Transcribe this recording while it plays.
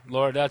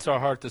Lord, that's our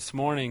heart this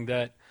morning,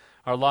 that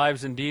our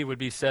lives indeed would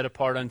be set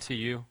apart unto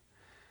you.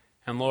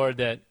 And Lord,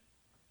 that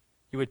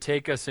you would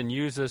take us and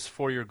use us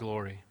for your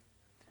glory.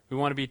 We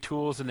want to be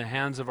tools in the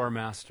hands of our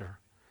Master.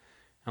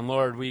 And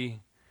Lord,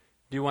 we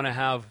do want to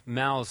have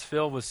mouths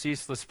filled with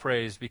ceaseless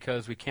praise,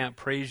 because we can't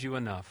praise you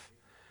enough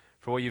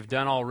for what you've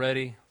done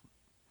already.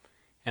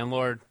 And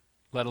Lord,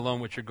 let alone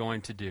what you're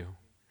going to do.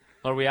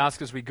 Lord, we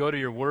ask as we go to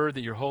your word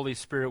that your Holy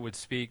Spirit would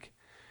speak,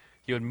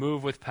 you would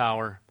move with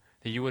power,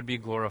 that you would be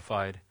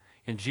glorified.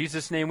 In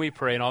Jesus' name we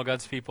pray, and all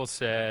God's people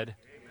said,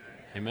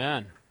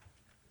 Amen.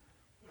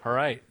 All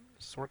right.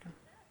 Is this working?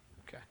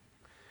 Okay.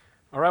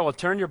 All right, well,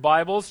 turn your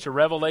Bibles to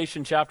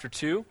Revelation chapter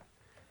 2.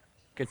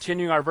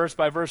 Continuing our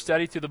verse-by-verse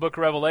study through the book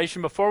of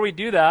Revelation. Before we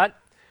do that,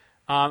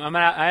 I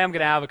am going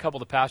to have a couple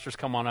of the pastors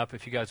come on up,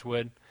 if you guys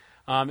would.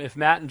 If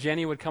Matt and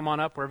Jenny would come on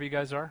up, wherever you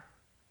guys are.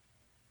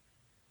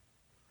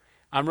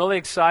 I'm really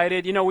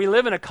excited. You know, we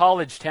live in a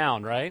college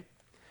town, right?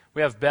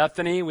 We have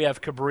Bethany, we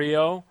have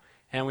Cabrillo,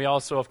 and we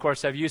also, of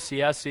course, have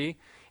UCSC.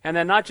 And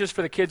then not just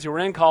for the kids who are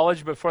in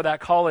college, but for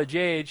that college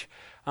age,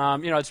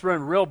 it's been a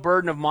real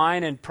burden of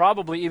mine, and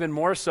probably even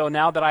more so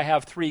now that I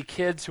have 3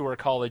 kids who are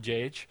college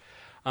age.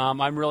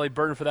 I'm really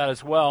burdened for that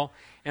as well.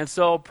 And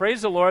so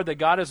praise the Lord that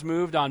God has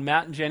moved on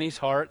Matt and Jenny's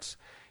hearts.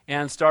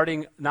 And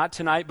starting not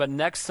tonight, but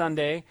next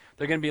Sunday,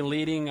 they're going to be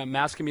leading,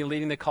 Matt's going to be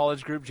leading the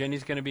college group.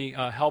 Jenny's going to be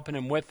helping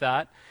him with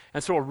that.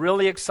 And so we're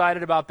really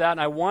excited about that.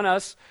 And I want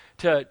us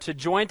to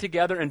join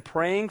together in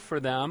praying for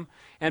them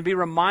and be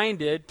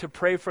reminded to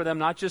pray for them,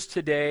 not just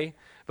today,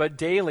 but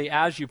daily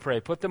as you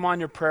pray. Put them on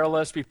your prayer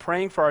list. Be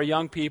praying for our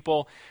young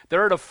people.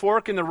 They're at a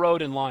fork in the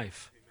road in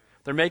life.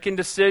 They're making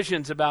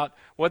decisions about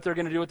what they're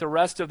going to do with the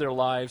rest of their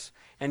lives.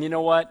 And you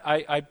know what?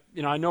 I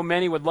know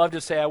many would love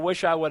to say, I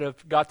wish I would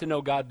have got to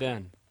know God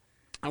then.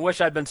 I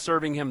wish I'd been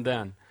serving him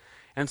then.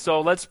 And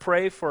so let's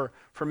pray for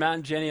Matt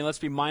and Jenny, and let's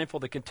be mindful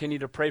to continue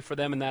to pray for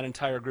them and that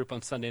entire group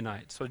on Sunday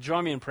night. So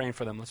join me in praying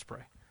for them. Let's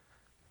pray.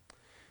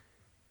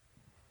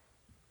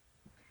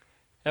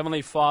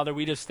 Heavenly Father,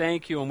 we just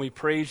thank you and we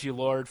praise you,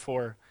 Lord,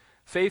 for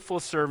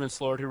faithful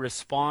servants, Lord, who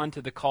respond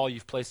to the call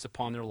you've placed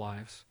upon their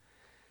lives.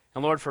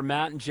 And Lord, for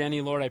Matt and Jenny,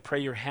 Lord, I pray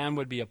your hand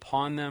would be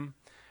upon them.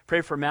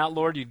 Pray for Matt,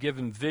 Lord, you'd give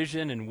him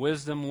vision and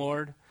wisdom,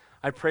 Lord.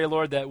 I pray,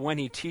 Lord, that when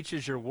he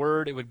teaches your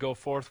word, it would go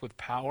forth with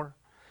power.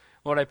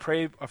 Lord, I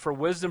pray for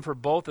wisdom for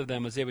both of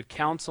them as they would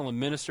counsel and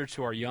minister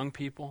to our young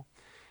people.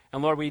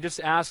 And Lord, we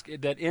just ask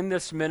that in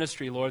this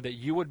ministry, Lord, that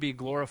you would be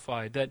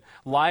glorified, that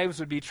lives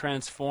would be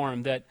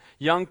transformed, that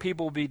young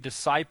people would be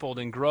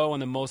discipled and grow in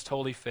the most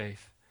holy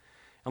faith.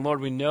 And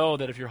Lord, we know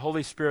that if your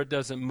Holy Spirit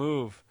doesn't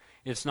move,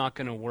 it's not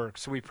going to work.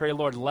 So we pray,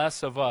 Lord,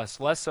 less of us,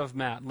 less of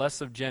Matt, less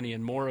of Jenny,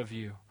 and more of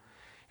you.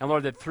 And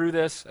Lord, that through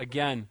this,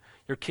 again,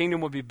 your kingdom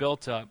will be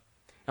built up.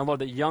 And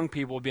Lord, that young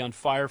people will be on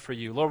fire for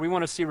you. Lord, we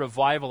want to see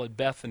revival at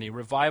Bethany,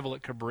 revival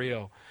at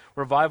Cabrillo,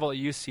 revival at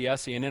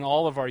UCSC, and in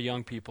all of our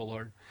young people,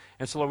 Lord.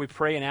 And so, Lord, we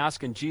pray and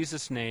ask in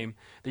Jesus' name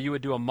that you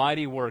would do a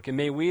mighty work. And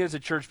may we as a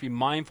church be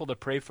mindful to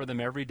pray for them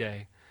every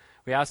day.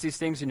 We ask these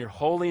things in your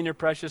holy and your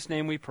precious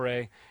name we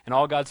pray. And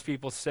all God's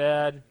people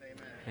said,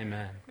 Amen.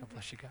 Amen. God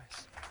bless you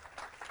guys.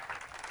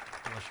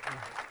 God bless you.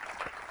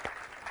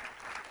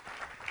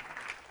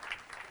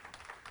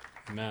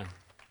 Amen.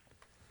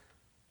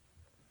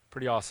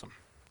 Pretty awesome.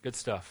 Good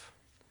stuff.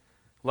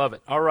 Love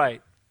it. All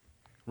right.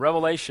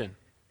 Revelation.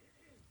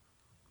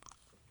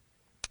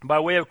 By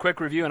way of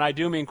quick review, and I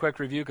do mean quick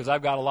review because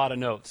I've got a lot of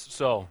notes.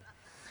 So,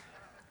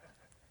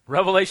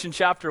 Revelation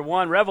chapter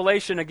 1.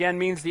 Revelation, again,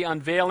 means the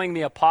unveiling,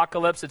 the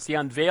apocalypse. It's the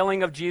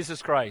unveiling of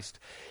Jesus Christ.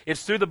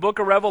 It's through the book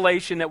of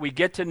Revelation that we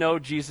get to know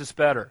Jesus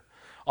better.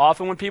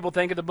 Often when people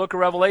think of the book of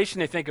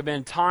Revelation, they think of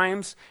end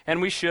times,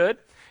 and we should.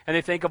 And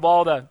they think of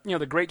all the,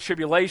 the great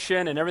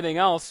tribulation and everything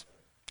else.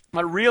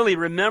 But really,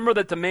 remember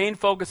that the main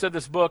focus of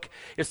this book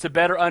is to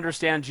better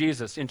understand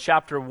Jesus. In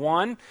chapter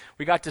 1,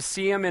 we got to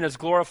see him in his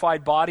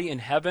glorified body in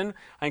heaven.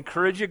 I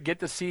encourage you, get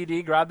the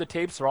CD, grab the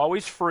tapes. They're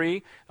always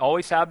free,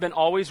 always have been,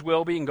 always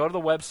will be. You can go to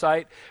the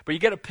website. But you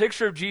get a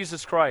picture of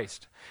Jesus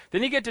Christ.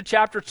 Then you get to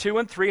chapter 2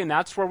 and 3, and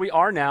that's where we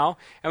are now.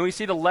 And we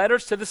see the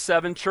letters to the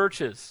 7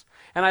 churches.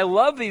 And I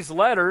love these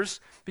letters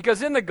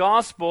because in the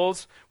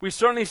Gospels, we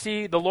certainly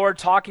see the Lord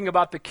talking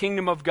about the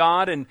kingdom of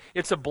God, and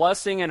it's a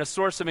blessing and a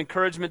source of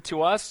encouragement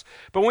to us.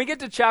 But when we get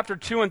to chapter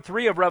 2 and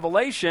 3 of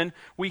Revelation,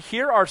 we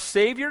hear our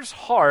Savior's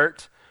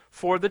heart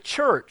for the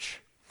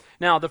church.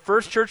 Now, the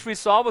first church we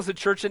saw was the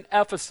church in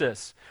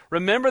Ephesus.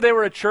 Remember, they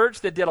were a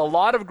church that did a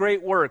lot of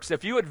great works.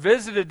 If you had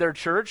visited their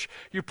church,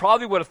 you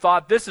probably would have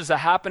thought this is a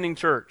happening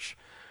church.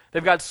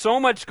 They've got so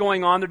much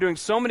going on. They're doing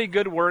so many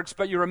good works.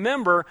 But you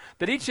remember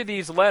that each of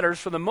these letters,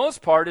 for the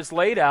most part, is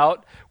laid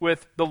out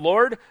with the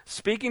Lord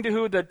speaking to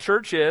who the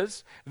church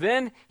is.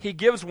 Then he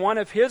gives one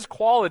of his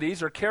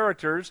qualities or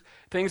characters,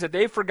 things that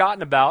they've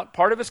forgotten about,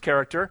 part of his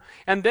character.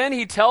 And then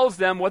he tells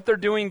them what they're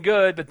doing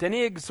good. But then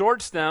he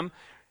exhorts them,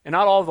 and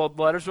not all of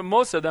the letters, but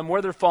most of them,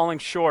 where they're falling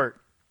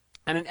short.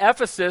 And in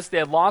Ephesus, they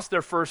had lost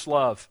their first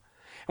love.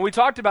 And And we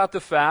talked about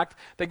the fact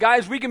that,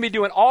 guys, we can be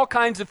doing all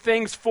kinds of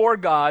things for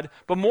God,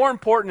 but more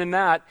important than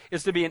that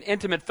is to be in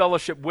intimate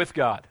fellowship with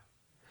God.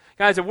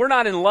 Guys, if we're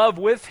not in love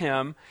with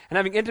Him and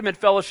having intimate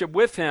fellowship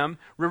with Him,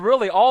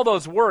 really all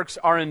those works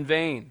are in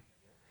vain.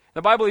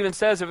 The Bible even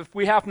says if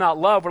we have not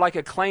love, we're like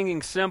a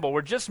clanging cymbal.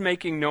 We're just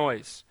making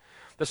noise.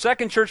 The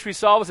second church we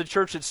saw was the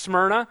church at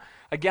Smyrna.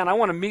 Again, I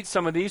want to meet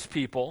some of these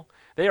people.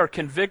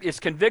 It's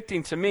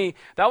convicting to me.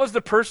 That was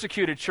the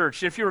persecuted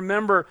church. If you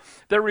remember,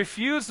 their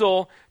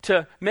refusal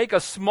to make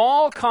a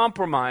small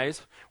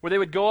compromise where they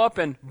would go up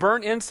and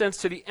burn incense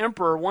to the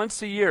emperor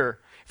once a year.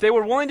 If they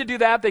were willing to do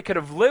that, they could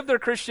have lived their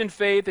Christian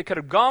faith. They could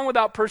have gone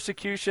without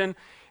persecution.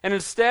 And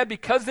instead,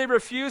 because they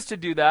refused to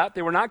do that,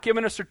 they were not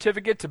given a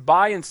certificate to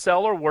buy and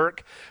sell or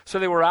work. So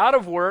they were out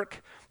of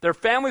work. Their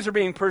families were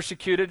being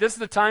persecuted. This is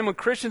the time when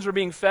Christians were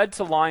being fed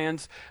to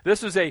lions.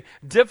 This was a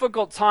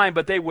difficult time,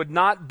 but they would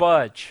not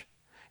budge.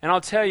 And I'll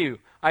tell you,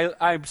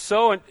 I'm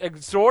so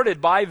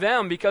exhorted by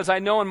them because I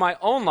know in my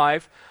own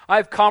life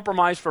I've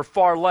compromised for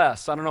far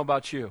less. I don't know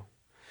about you.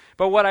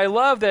 But what I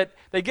love that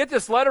they get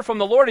this letter from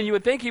the Lord, and you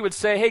would think He would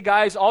say, hey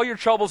guys, all your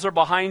troubles are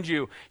behind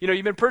you.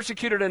 You've been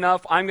persecuted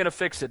enough. I'm going to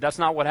fix it. That's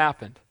not what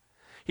happened.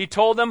 He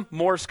told them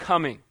more's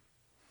coming.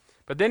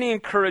 But then He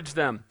encouraged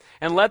them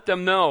and let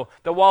them know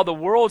that while the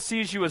world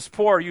sees you as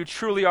poor, you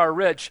truly are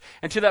rich.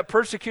 And to that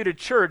persecuted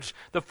church,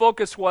 the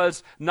focus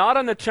was not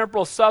on the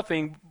temporal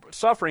suffering,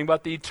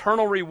 but the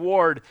eternal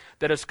reward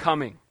that is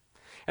coming.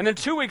 And then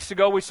 2 weeks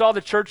ago, we saw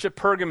the church at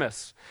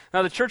Pergamos.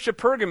 Now, the church at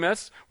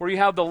Pergamos, where you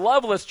have the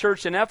loveless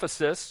church in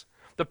Ephesus,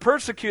 the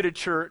persecuted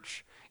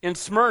church in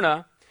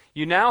Smyrna,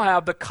 you now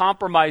have the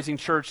compromising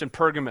church in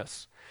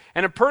Pergamos.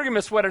 And in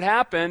Pergamos, what had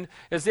happened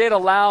is they had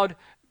allowed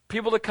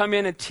people to come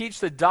in and teach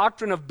the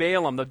doctrine of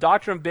Balaam. The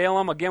doctrine of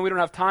Balaam, again, we don't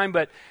have time,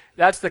 but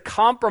that's the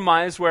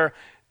compromise where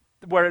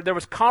there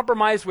was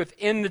compromise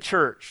within the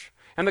church.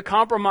 And the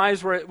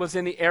compromise where it was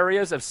in the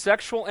areas of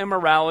sexual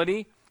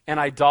immorality and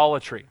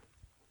idolatry.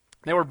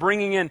 They were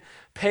bringing in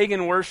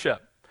pagan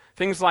worship,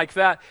 things like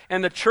that.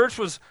 And the church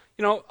was,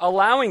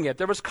 allowing it.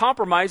 There was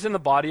compromise in the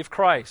body of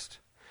Christ.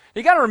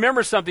 You got to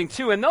remember something,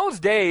 too. In those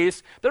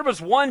days, there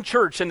was one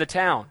church in the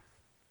town.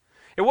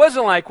 It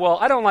wasn't like, well,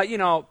 I don't like,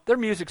 their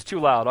music's too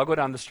loud. I'll go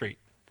down the street.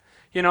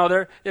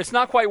 It's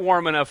not quite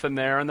warm enough in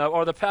there,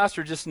 or the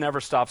pastor just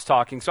never stops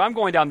talking, so I'm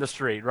going down the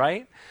street,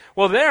 right?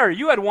 Well, there,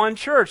 you had one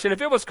church, and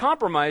if it was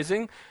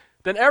compromising,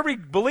 then every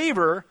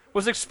believer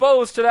was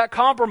exposed to that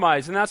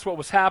compromise, and that's what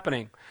was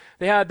happening.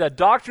 They had the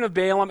doctrine of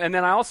Balaam, and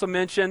then I also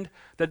mentioned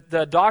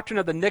the doctrine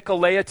of the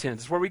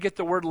Nicolaitans, where we get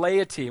the word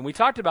laity. And we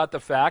talked about the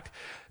fact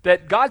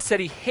that God said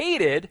He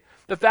hated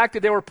the fact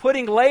that they were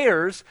putting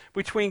layers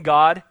between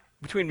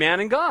man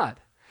and God.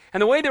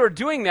 And the way they were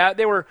doing that,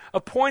 they were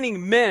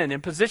appointing men in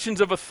positions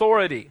of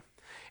authority.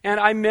 And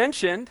I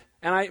mentioned,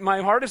 and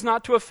my heart is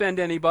not to offend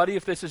anybody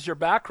if this is your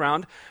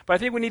background, but I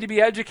think we need to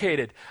be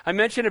educated. I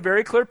mentioned a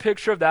very clear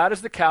picture of that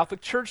as the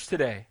Catholic Church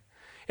today.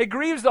 It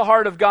grieves the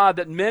heart of God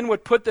that men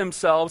would put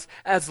themselves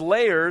as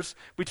layers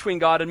between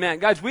God and man.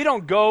 Guys, we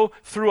don't go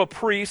through a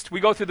priest. We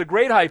go through the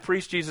great high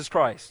priest, Jesus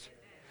Christ.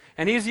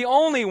 And He's the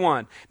only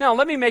one. Now,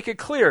 let me make it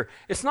clear.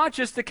 It's not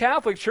just the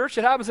Catholic Church.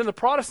 It happens in the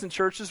Protestant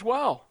church as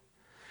well.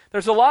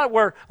 There's a lot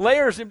where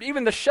layers,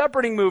 even the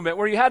shepherding movement,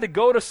 where you had to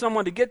go to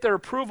someone to get their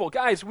approval.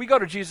 Guys, we go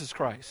to Jesus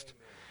Christ.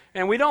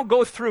 And we don't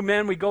go through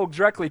men, we go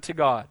directly to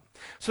God.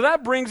 So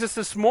that brings us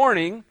this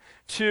morning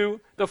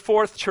to the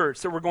fourth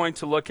church that we're going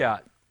to look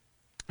at.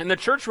 And the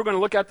church we're going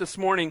to look at this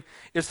morning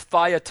is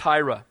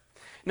Thyatira.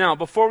 Now,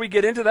 before we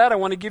get into that, I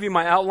want to give you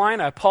my outline.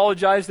 I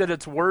apologize that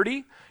it's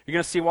wordy. You're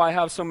going to see why I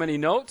have so many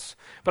notes.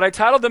 But I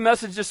titled the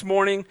message this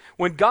morning,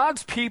 When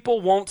God's People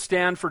Won't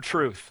Stand for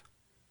Truth.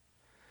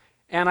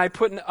 And I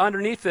put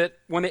underneath it,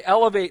 when they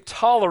elevate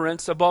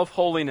tolerance above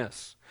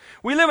holiness.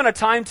 We live in a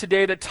time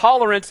today that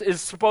tolerance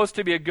is supposed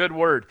to be a good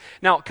word.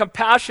 Now,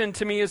 compassion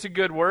to me is a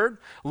good word.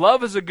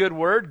 Love is a good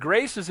word.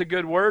 Grace is a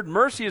good word.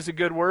 Mercy is a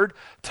good word.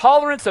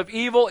 Tolerance of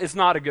evil is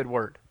not a good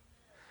word.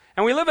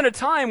 And we live in a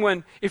time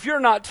when if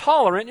you're not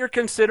tolerant, you're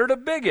considered a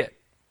bigot.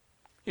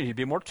 You need to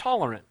be more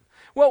tolerant.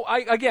 Well,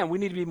 again, we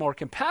need to be more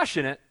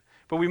compassionate,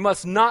 but we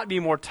must not be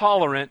more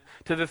tolerant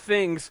to the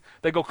things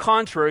that go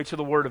contrary to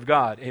the Word of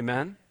God.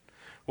 Amen?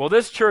 Well,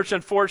 this church,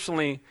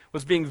 unfortunately,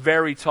 was being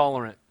very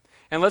tolerant.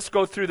 And let's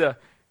go through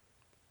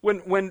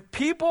when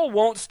people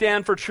won't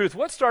stand for truth,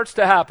 what starts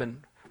to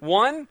happen?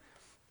 One,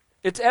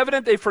 it's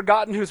evident they've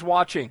forgotten who's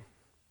watching.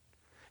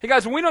 Hey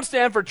guys, when we don't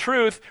stand for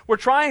truth, we're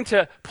trying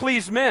to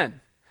please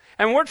men.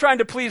 And when we're trying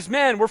to please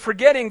men, we're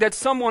forgetting that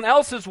someone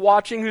else is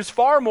watching who's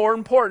far more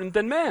important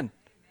than men.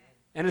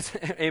 And it's,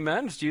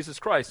 amen, it's Jesus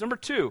Christ. Number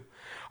two,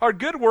 our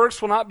good works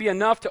will not be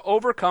enough to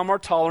overcome our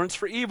tolerance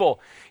for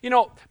evil.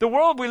 The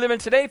world we live in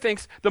today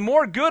thinks the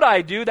more good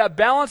I do, that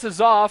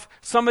balances off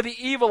some of the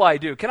evil I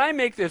do. Can I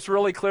make this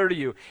really clear to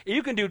you?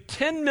 You can do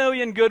 10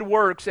 million good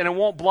works and it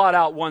won't blot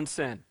out one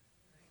sin.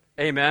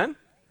 Amen?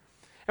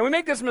 And we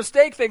make this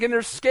mistake thinking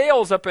there's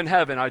scales up in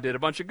heaven. I did a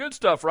bunch of good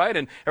stuff, right?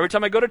 And every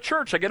time I go to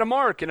church, I get a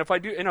mark. And if I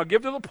do,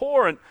 give to the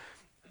poor. And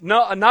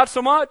No, not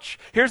so much.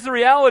 Here's the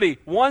reality.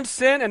 One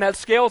sin and that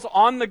scale's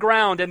on the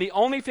ground, and the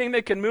only thing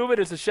that can move it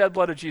is the shed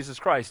blood of Jesus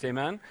Christ.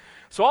 Amen?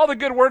 So all the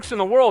good works in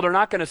the world are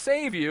not going to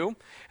save you,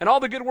 and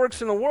all the good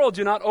works in the world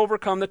do not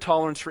overcome the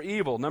tolerance for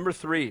evil. Number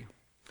 3,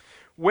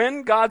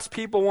 when God's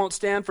people won't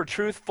stand for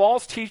truth,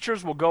 false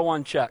teachers will go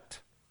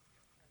unchecked.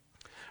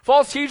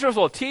 False teachers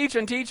will teach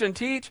and teach and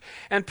teach,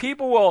 and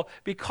people will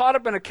be caught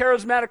up in a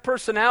charismatic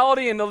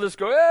personality, and they'll just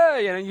go,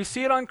 hey, and you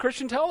see it on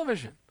Christian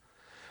television.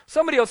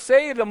 Somebody will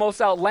say the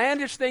most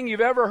outlandish thing you've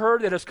ever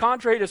heard that is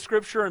contrary to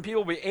Scripture, and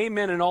people will be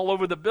amen and all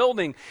over the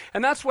building.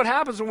 And that's what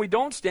happens when we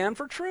don't stand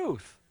for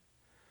truth.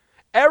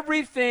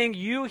 Everything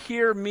you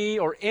hear me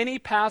or any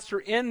pastor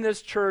in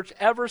this church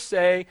ever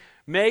say,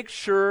 make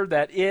sure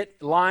that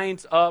it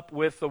lines up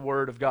with the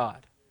Word of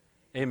God.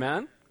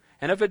 Amen?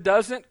 And if it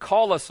doesn't,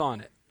 call us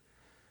on it.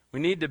 We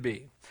need to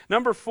be.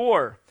 Number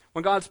 4,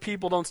 when God's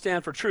people don't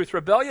stand for truth,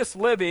 rebellious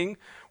living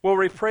will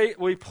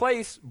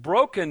replace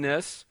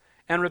brokenness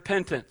and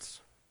repentance.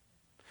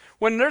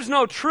 When there's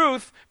no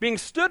truth being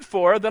stood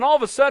for, then all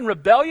of a sudden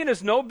rebellion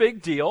is no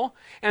big deal,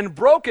 and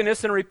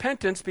brokenness and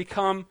repentance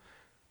become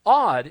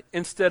odd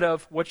instead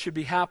of what should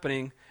be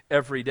happening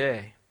every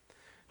day.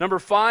 Number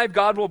 5,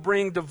 God will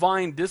bring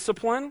divine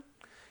discipline.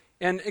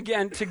 And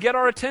again, to get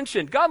our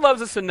attention. God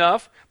loves us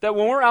enough that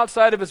when we're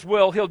outside of His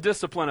will, He'll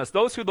discipline us.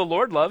 Those who the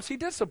Lord loves, He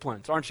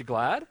disciplines. Aren't you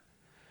glad?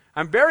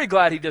 I'm very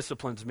glad He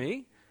disciplines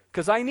me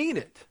because I need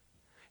it.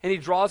 And He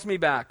draws me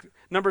back.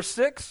 Number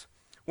 6,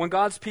 when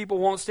God's people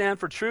won't stand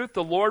for truth,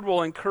 the Lord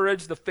will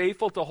encourage the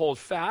faithful to hold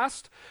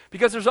fast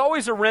because there's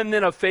always a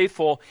remnant of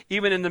faithful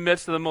even in the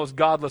midst of the most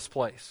godless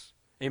place.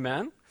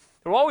 Amen?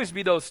 There will always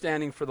be those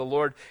standing for the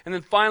Lord. And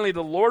then finally,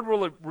 the Lord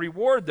will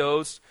reward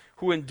those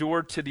who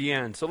endure to the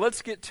end. So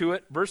let's get to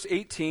it. Verse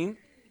 18.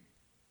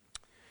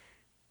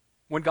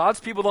 When God's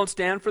people don't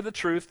stand for the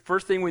truth,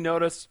 first thing we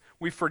notice,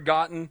 we've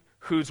forgotten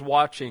who's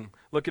watching.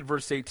 Look at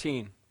verse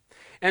 18.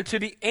 And to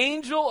the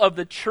angel of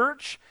the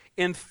church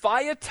in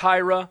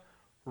Thyatira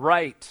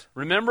write.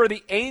 Remember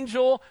the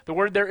angel, the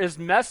word there is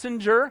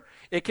messenger.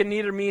 It can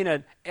either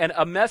mean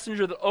a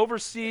messenger that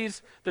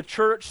oversees the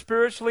church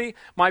spiritually.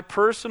 My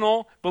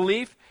personal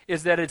belief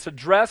is that it's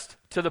addressed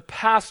to the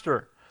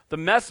pastor, the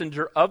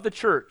messenger of the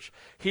church.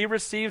 He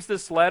receives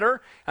this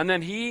letter, and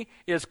then he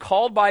is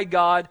called by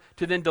God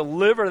to then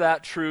deliver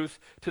that truth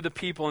to the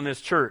people in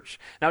his church.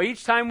 Now,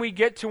 each time we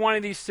get to one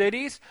of these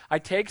cities, I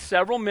take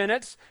several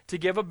minutes to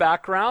give a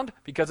background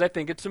because I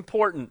think it's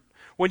important.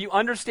 When you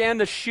understand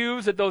the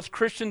shoes that those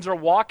Christians are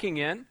walking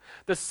in,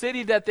 the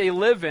city that they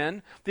live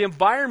in, the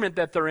environment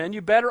that they're in,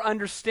 you better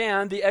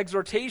understand the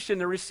exhortation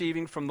they're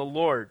receiving from the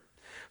Lord.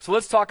 So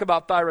let's talk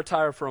about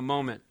Thyatira for a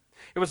moment.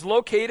 It was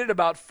located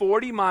about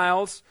 40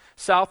 miles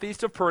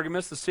southeast of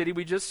Pergamos, the city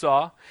we just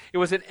saw. It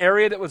was an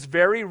area that was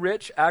very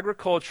rich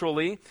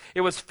agriculturally.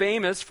 It was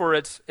famous for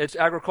its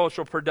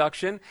agricultural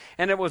production,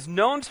 and it was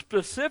known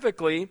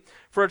specifically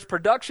for its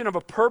production of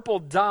a purple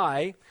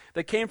dye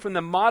that came from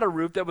the mata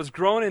root that was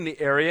grown in the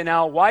area.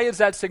 Now, why is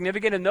that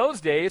significant? In those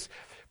days,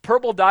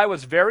 purple dye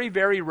was very,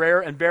 very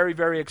rare and very,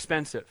 very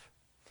expensive.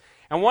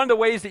 And one of the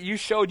ways that you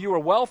showed you were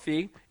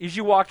wealthy is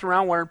you walked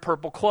around wearing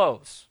purple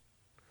clothes.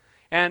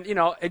 And,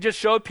 it just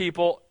showed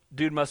people,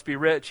 dude must be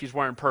rich, he's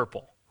wearing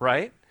purple,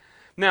 right?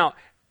 Now,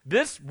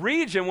 this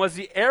region was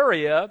the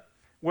area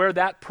where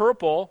that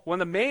purple, one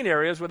of the main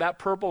areas where that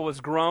purple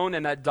was grown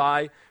and that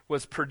dye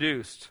was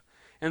produced.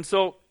 And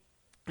so,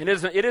 it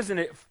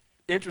isn't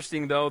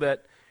interesting, though,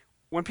 that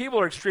when people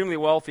are extremely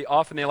wealthy,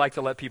 often they like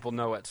to let people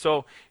know it.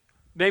 So,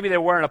 maybe they're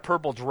wearing a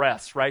purple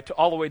dress, right,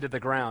 all the way to the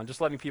ground, just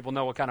letting people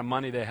know what kind of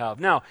money they have.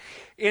 Now,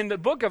 in the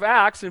book of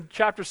Acts, in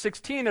chapter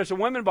 16, there's a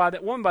woman by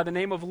the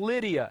name of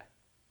Lydia.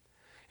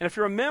 And if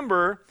you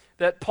remember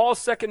that Paul's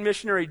second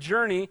missionary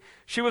journey,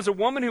 she was a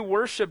woman who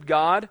worshiped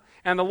God,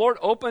 and the Lord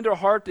opened her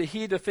heart to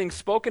heed the things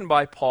spoken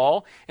by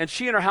Paul, and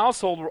she and her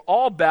household were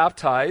all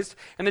baptized,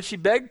 and then she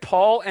begged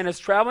Paul and his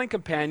traveling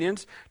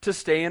companions to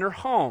stay in her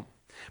home.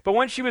 But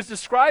when she was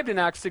described in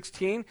Acts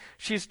 16,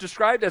 she's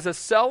described as a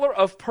seller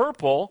of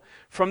purple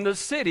from the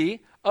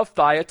city of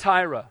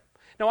Thyatira.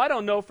 Now, I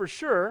don't know for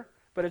sure,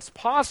 but it's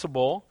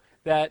possible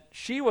that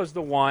she was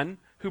the one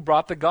who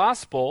brought the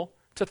gospel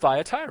to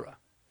Thyatira.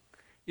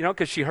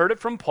 Because she heard it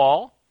from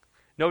Paul.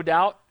 No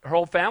doubt her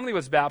whole family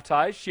was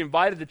baptized. She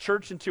invited the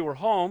church into her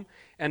home,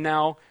 and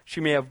now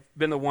she may have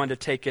been the one to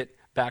take it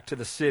back to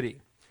the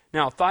city.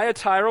 Now,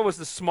 Thyatira was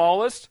the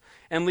smallest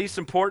and least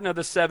important of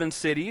the 7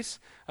 cities.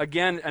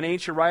 Again, an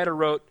ancient writer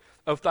wrote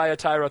of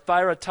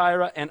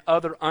Thyatira and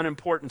other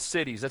unimportant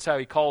cities. That's how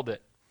he called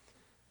it.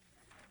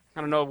 I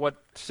don't know what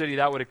city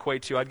that would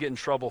equate to. I'd get in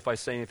trouble if I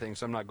say anything,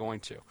 so I'm not going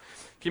to. Can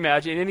you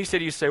imagine? In any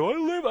city you say,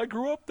 well, I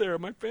grew up there,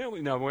 my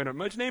family. No, wait a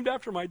minute. It's named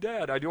after my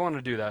dad. I do want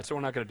to do that, so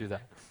we're not going to do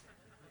that.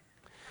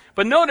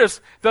 But notice,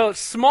 the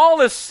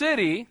smallest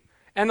city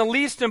and the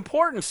least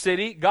important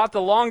city got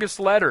the longest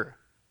letter.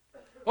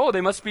 Oh, they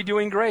must be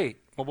doing great.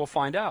 Well, we'll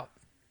find out.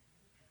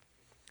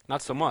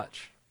 Not so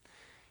much.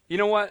 You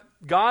know what?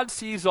 God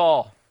sees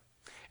all,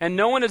 and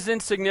no one is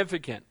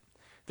insignificant.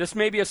 This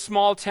may be a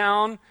small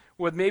town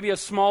with maybe a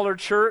smaller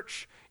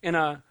church. in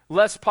a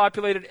less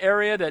populated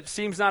area that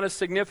seems not as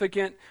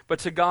significant, but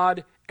to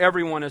God,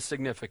 everyone is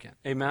significant.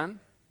 Amen?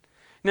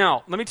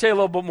 Now, let me tell you a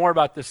little bit more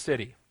about this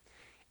city.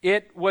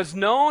 It was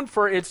known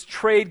for its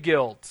trade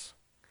guilds.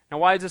 Now,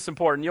 why is this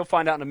important? You'll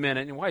find out in a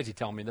minute. And why is he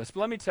telling me this?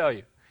 But let me tell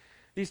you.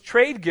 These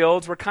trade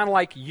guilds were kind of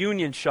like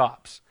union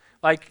shops.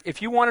 Like,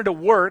 if you wanted to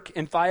work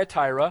in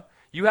Thyatira,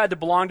 you had to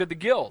belong to the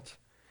guild.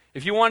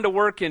 If you wanted to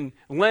work in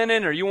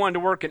linen, or you wanted to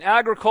work in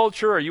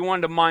agriculture, or you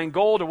wanted to mine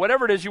gold, or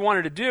whatever it is you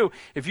wanted to do,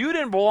 if you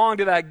didn't belong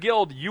to that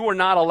guild, you were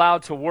not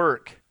allowed to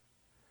work.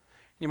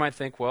 You might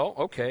think, well,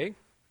 okay,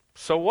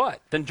 so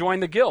what? Then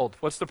join the guild.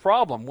 What's the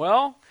problem?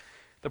 Well,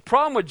 the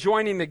problem with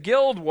joining the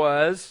guild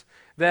was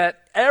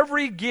that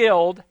every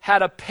guild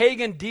had a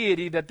pagan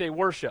deity that they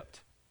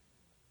worshipped.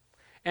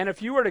 And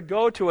if you were to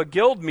go to a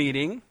guild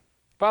meeting,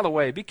 by the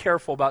way, be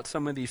careful about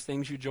some of these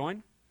things you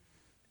join.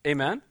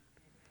 Amen?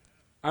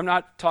 I'm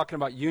not talking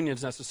about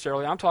unions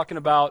necessarily. I'm talking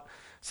about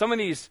some of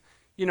these,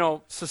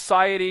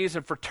 societies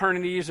and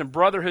fraternities and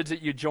brotherhoods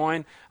that you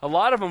join. A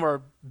lot of them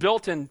are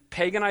built in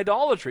pagan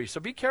idolatry,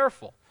 so be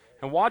careful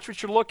and watch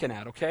what you're looking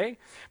at, okay?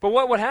 But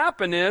what would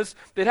happen is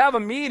they'd have a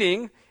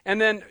meeting, and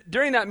then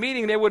during that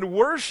meeting they would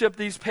worship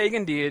these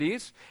pagan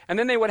deities, and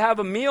then they would have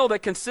a meal that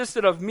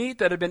consisted of meat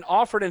that had been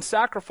offered in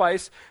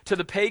sacrifice to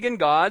the pagan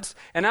gods,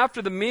 and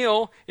after the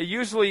meal, it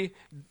usually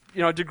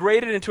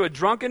degraded into a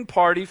drunken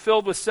party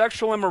filled with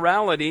sexual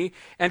immorality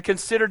and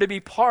considered to be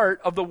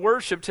part of the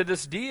worship to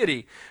this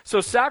deity.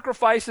 So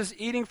sacrifices,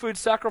 eating food,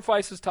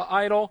 sacrifices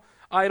to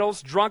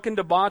idols, drunken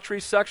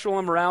debauchery, sexual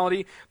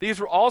immorality,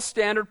 these were all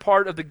standard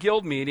part of the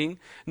guild meeting.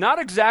 Not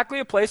exactly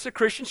a place that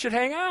Christians should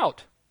hang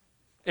out.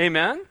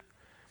 Amen?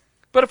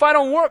 But if I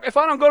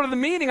don't go to the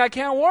meeting, I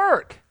can't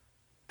work.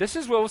 This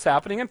is what was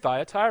happening in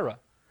Thyatira.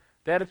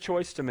 They had a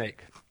choice to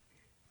make.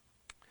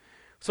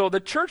 So the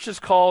church is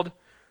called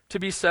to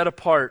be set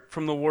apart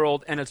from the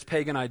world and its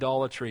pagan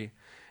idolatry.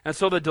 And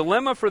so the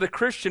dilemma for the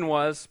Christian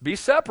was be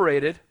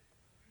separated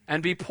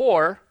and be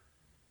poor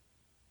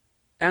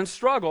and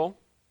struggle,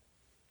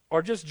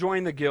 or just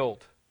join the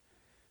guild.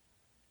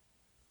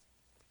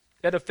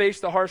 They had to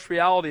face the harsh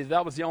reality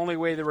that was the only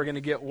way they were going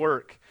to get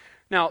work.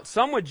 Now,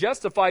 some would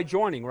justify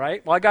joining,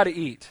 right? Well, I got to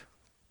eat,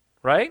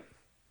 right?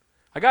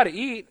 I got to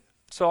eat,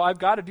 so I've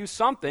got to do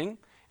something.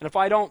 And if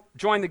I don't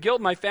join the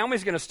guild, my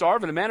family's going to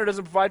starve, and a man who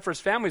doesn't provide for his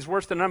family is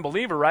worse than an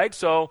unbeliever, right?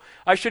 So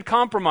I should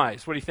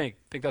compromise. What do you think?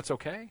 Think that's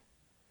okay?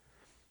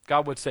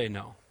 God would say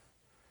no.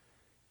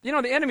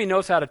 The enemy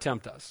knows how to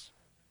tempt us.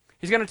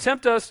 He's going to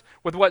tempt us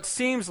with what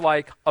seems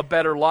like a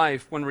better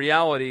life, when in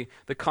reality,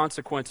 the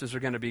consequences are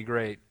going to be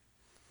great.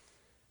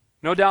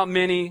 No doubt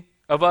many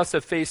of us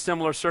have faced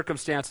similar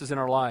circumstances in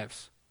our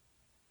lives.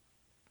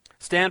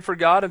 Stand for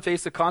God and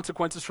face the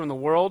consequences from the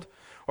world,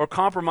 or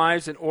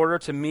compromise in order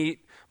to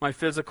meet my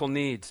physical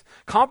needs.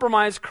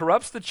 Compromise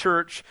corrupts the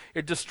church.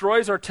 It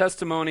destroys our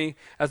testimony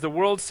as the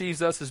world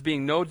sees us as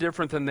being no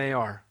different than they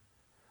are.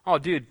 Oh,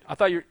 dude, I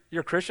thought you're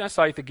a Christian. I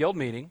saw you at the guild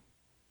meeting.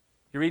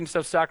 You're eating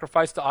stuff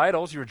sacrificed to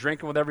idols. You were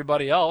drinking with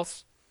everybody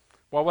else.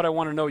 Why would I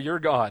want to know your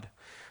God?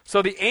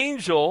 So the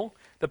angel,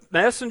 the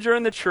messenger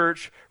in the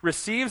church,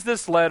 receives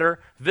this letter.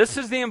 This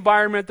is the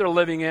environment they're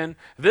living in.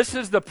 This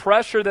is the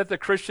pressure that the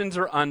Christians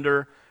are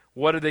under.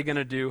 What are they going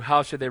to do?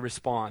 How should they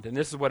respond? And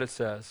this is what it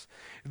says.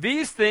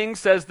 These things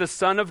says the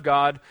Son of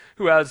God,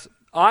 who has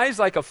eyes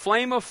like a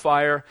flame of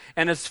fire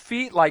and his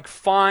feet like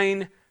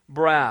fine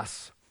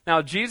brass.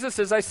 Now, Jesus,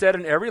 as I said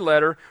in every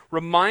letter,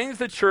 reminds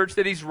the church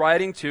that he's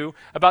writing to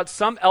about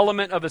some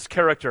element of his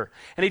character.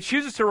 And he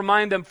chooses to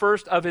remind them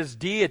first of his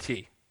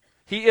deity.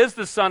 He is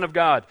the Son of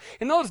God.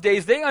 In those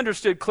days, they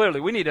understood clearly.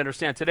 We need to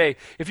understand today.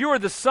 If you were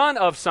the son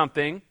of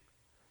something,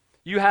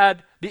 you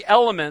had the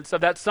elements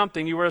of that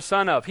something you were a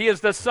son of. He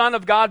is the Son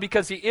of God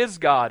because he is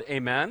God.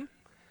 Amen?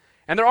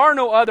 And there are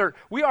no other.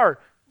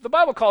 The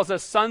Bible calls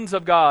us sons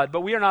of God,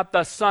 but we are not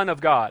the Son of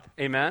God.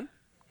 Amen?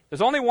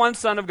 There's only one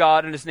Son of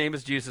God, and his name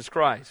is Jesus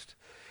Christ.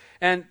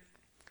 And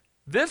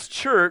this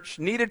church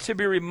needed to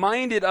be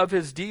reminded of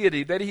his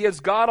deity, that he is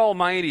God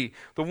Almighty,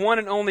 the one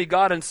and only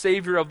God and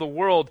Savior of the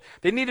world.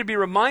 They needed to be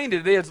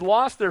reminded they had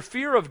lost their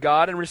fear of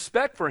God and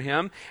respect for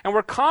him, and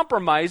were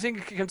compromising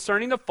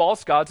concerning the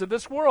false gods of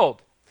this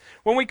world.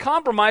 When we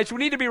compromise, we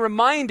need to be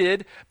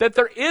reminded that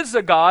there is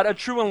a God, a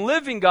true and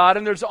living God,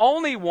 and there's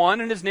only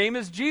one, and his name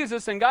is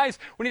Jesus. And guys,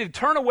 we need to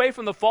turn away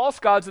from the false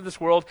gods of this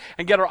world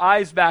and get our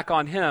eyes back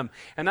on him.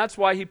 And that's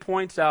why he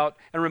points out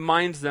and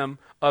reminds them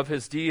of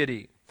his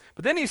deity.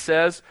 But then he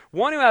says,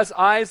 one who has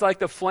eyes like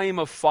the flame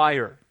of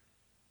fire.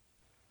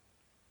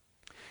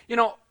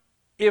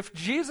 If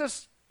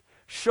Jesus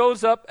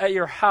shows up at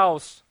your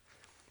house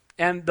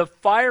and the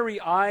fiery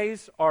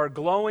eyes are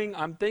glowing,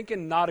 I'm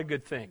thinking not a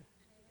good thing.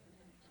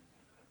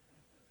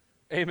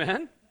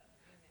 Amen?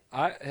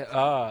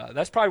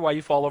 That's probably why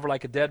you fall over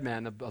like a dead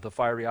man, of the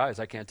fiery eyes.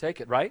 I can't take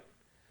it, right?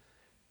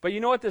 But you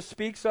know what this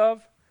speaks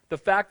of? The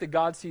fact that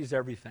God sees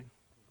everything.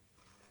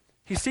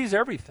 He sees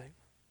everything.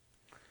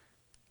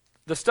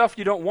 The stuff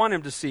you don't want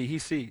him to see, he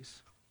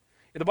sees.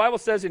 The Bible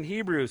says in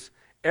Hebrews,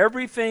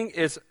 everything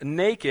is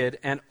naked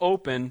and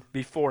open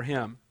before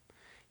him.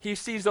 he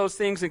sees those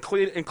things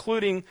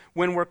including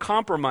when we're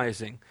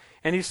compromising.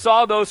 And he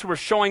saw those who were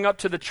showing up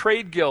to the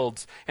trade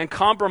guilds and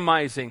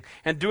compromising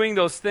and doing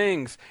those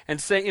things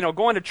and saying,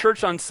 going to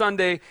church on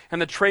Sunday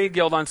and the trade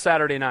guild on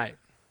Saturday night.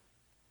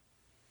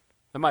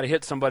 That might have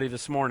hit somebody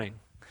this morning.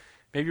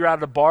 Maybe you're out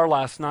at a bar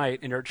last night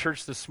and you're at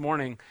church this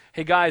morning.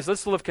 Hey guys,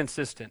 let's live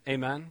consistent.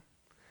 Amen?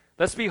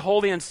 Let's be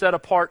holy and set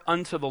apart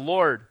unto the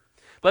Lord.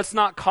 Let's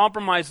not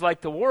compromise like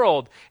the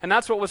world. And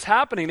that's what was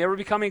happening. They were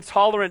becoming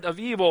tolerant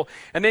of evil,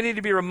 and they need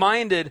to be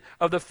reminded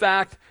of the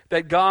fact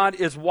that God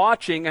is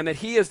watching and that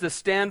he is the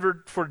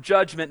standard for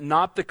judgment,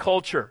 not the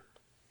culture.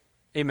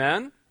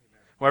 Amen?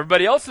 Well,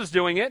 everybody else is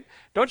doing it.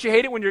 Don't you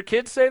hate it when your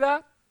kids say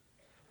that?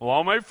 Well,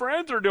 all my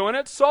friends are doing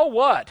it. So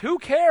what? Who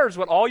cares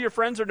what all your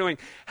friends are doing?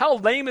 How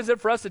lame is it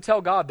for us to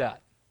tell God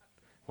that?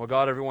 Well,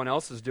 God, everyone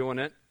else is doing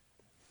it.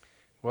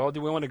 Well,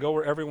 do we want to go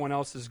where everyone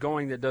else is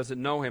going that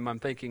doesn't know him? I'm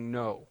thinking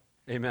no.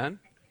 Amen?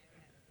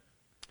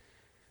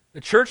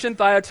 The church in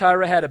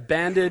Thyatira had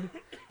abandoned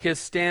his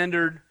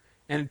standard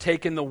and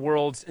taken the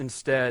world's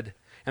instead.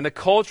 And the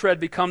culture had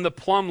become the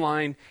plumb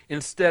line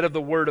instead of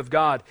the word of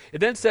God. It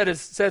then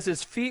says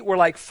his feet were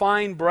like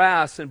fine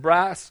brass, and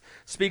brass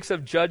speaks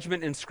of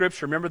judgment in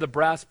Scripture. Remember the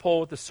brass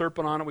pole with the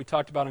serpent on it we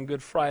talked about on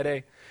Good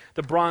Friday?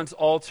 The bronze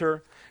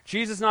altar.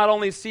 Jesus not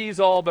only sees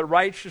all, but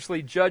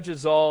righteously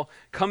judges all,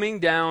 coming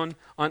down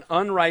on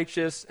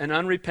unrighteous and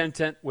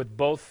unrepentant with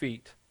both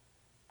feet.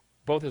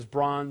 Both his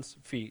bronze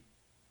feet.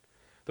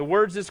 The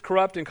words this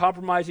corrupt and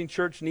compromising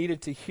church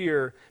needed to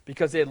hear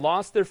because they had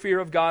lost their fear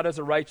of God as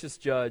a righteous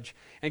judge.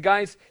 And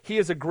guys, he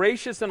is a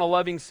gracious and a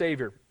loving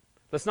Savior.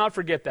 Let's not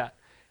forget that.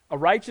 A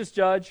righteous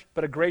judge,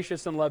 but a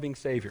gracious and loving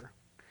Savior.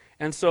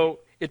 And so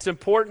it's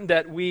important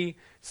that we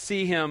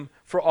see him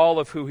for all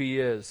of who he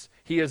is.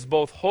 He is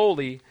both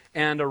holy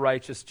and a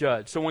righteous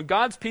judge. So when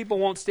God's people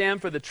won't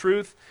stand for the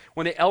truth,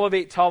 when they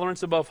elevate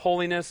tolerance above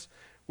holiness,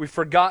 we've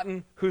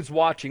forgotten who's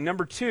watching.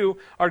 Number 2,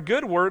 our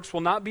good works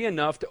will not be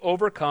enough to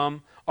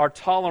overcome our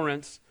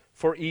tolerance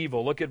for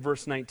evil. Look at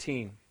verse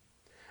 19.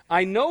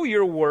 I know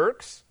your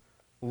works,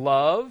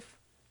 love,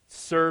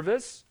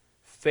 service,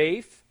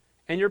 faith,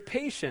 and your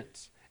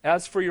patience.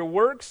 As for your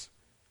works,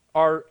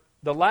 the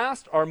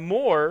last are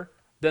more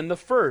than the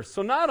first.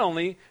 So not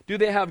only do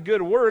they have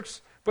good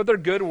works, but their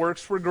good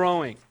works were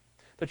growing.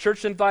 The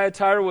church in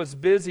Thyatira was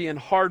busy and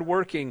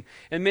hardworking.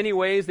 In many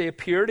ways, they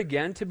appeared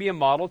again to be a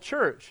model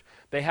church.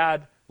 They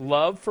had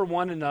love for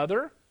one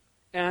another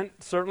and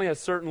certainly a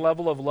certain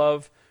level of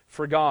love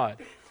for God.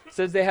 It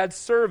says they had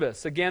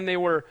service. Again, they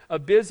were a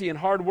busy and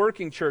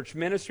hardworking church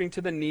ministering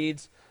to the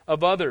needs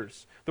of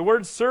others. The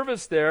word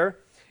service there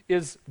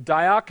is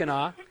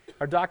diakonia,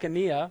 or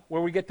diakonia,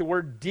 where we get the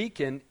word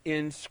deacon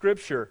in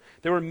Scripture.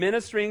 They were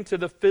ministering to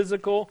the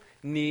physical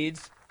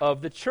needs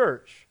of the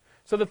church.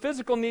 So the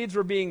physical needs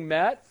were being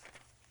met.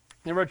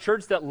 They were a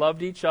church that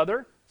loved each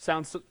other.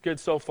 Sounds good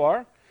so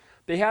far.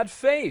 They had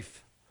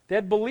faith. They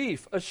had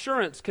belief,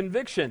 assurance,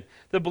 conviction.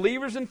 The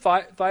believers in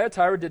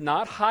Thyatira did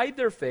not hide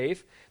their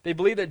faith. They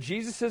believed that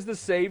Jesus is the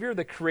Savior,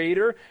 the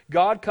Creator,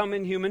 God come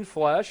in human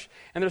flesh.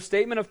 And their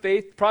statement of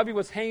faith probably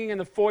was hanging in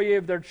the foyer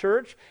of their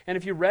church. And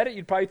if you read it,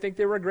 you'd probably think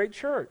they were a great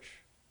church.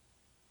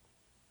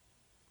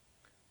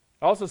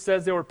 It also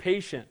says they were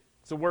patient.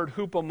 It's the word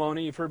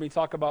hupomone you've heard me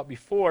talk about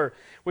before,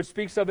 which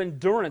speaks of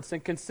endurance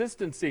and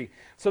consistency.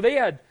 So they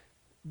had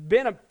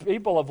been a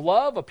people of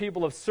love, a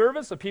people of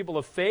service, a people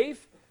of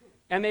faith,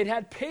 and they'd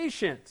had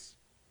patience.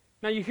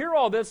 Now you hear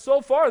all this, so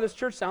far this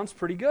church sounds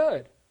pretty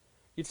good.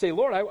 You'd say,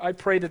 Lord, I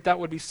pray that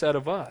would be said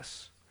of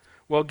us.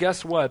 Well,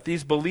 guess what?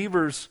 These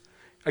believers,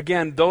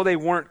 again, though they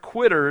weren't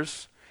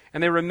quitters,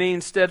 and they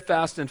remained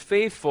steadfast and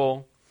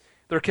faithful,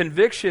 their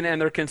conviction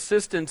and their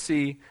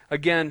consistency,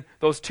 again,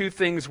 those two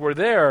things were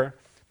there,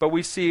 but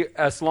we see,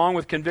 as long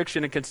with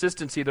conviction and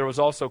consistency, there was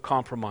also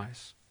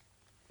compromise.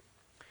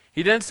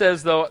 He then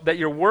says, though, that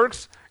your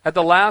works at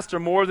the last are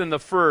more than the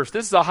first.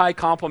 This is a high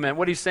compliment.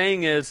 What he's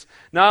saying is,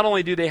 not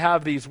only do they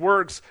have these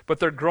works, but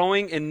they're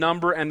growing in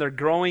number and they're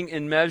growing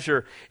in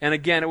measure. And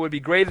again, it would be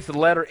great if the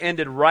letter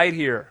ended right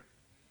here.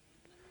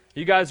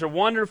 You guys are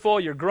wonderful,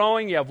 you're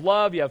growing, you have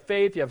love, you have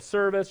faith, you have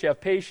service, you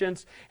have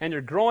patience, and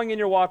you're growing in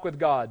your walk with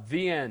God.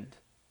 The end.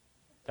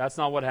 That's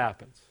not what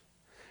happens.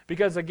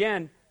 Because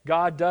again,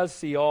 God does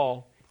see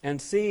all,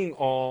 and seeing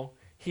all,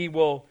 he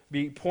will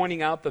be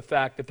pointing out the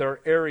fact that there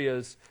are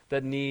areas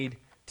that need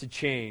to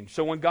change.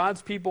 So when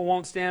God's people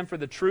won't stand for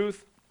the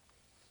truth,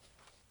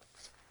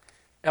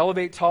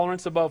 elevate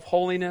tolerance above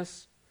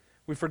holiness,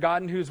 we've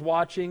forgotten who's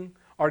watching,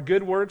 our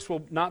good works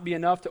will not be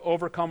enough to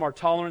overcome our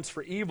tolerance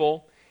for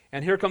evil,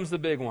 and here comes the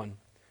big one.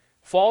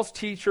 False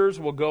teachers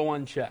will go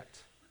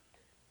unchecked.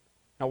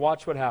 Now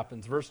watch what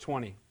happens. Verse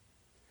 20.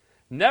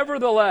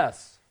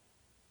 Nevertheless,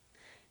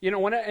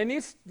 in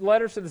these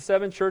letters to the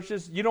 7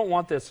 churches, you don't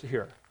want this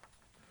here.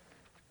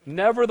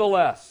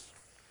 Nevertheless,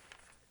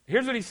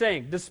 here's what he's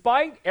saying.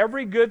 Despite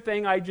every good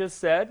thing I just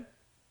said,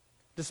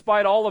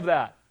 despite all of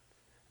that,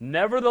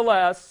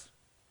 nevertheless,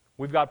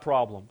 we've got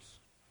problems.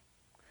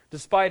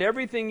 Despite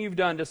everything you've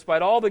done,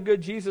 despite all the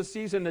good Jesus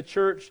sees in the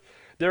church,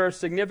 there are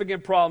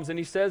significant problems. And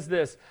he says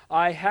this,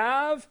 I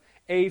have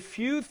a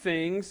few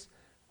things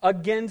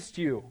against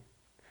you.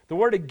 The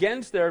word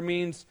against there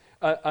means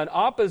an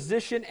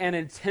opposition and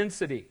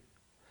intensity.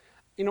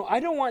 You know, I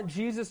don't want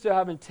Jesus to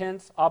have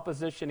intense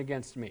opposition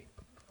against me.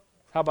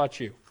 How about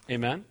you?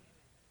 Amen?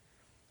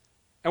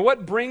 And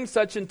what brings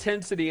such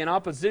intensity and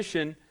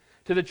opposition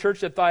to the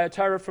church at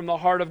Thyatira from the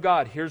heart of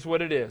God? Here's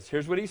what it is.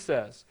 Here's what he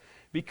says.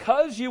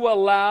 Because you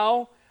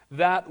allow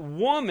that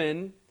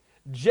woman,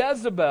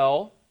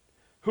 Jezebel,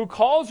 who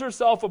calls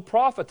herself a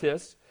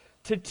prophetess,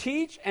 to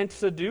teach and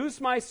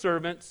seduce my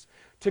servants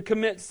to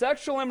commit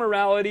sexual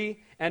immorality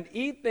and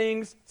eat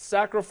things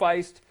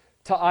sacrificed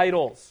to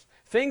idols.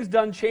 Things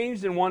done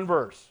changed in one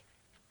verse.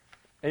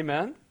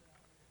 Amen?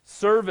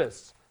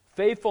 Service,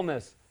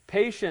 faithfulness,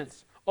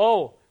 patience.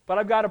 Oh, but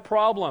I've got a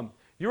problem.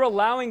 You're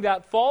allowing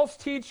that false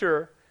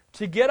teacher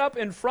to get up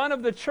in front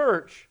of the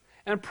church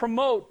and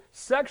promote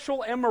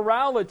sexual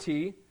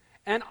immorality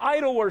and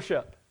idol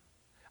worship.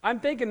 I'm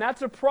thinking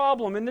that's a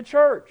problem in the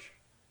church.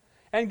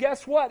 And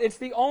guess what? It's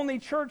the only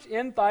church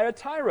in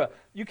Thyatira.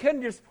 You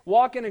can't just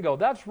walk in and go,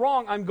 that's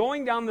wrong. I'm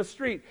going down the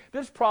street.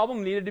 This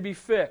problem needed to be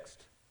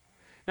fixed.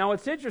 Now,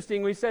 it's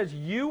interesting. When he says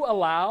you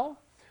allow,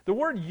 the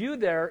word you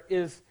there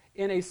is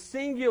in a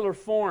singular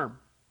form.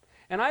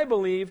 And I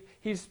believe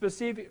he's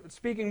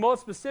speaking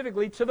most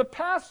specifically to the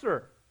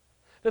pastor.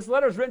 This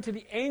letter is written to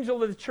the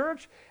angel of the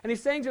church, and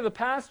he's saying to the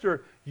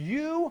pastor,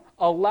 you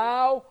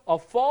allow a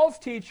false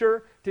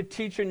teacher to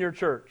teach in your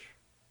church.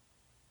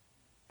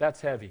 That's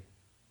heavy.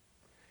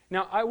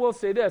 Now, I will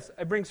say this.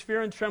 It brings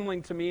fear and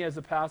trembling to me as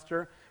a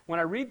pastor when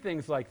I read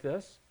things like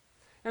this.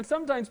 And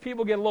sometimes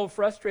people get a little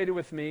frustrated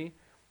with me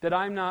that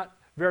I'm not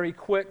very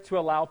quick to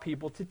allow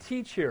people to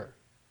teach here.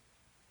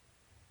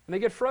 And they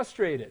get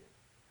frustrated.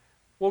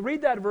 Well,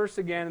 read that verse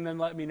again and then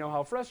let me know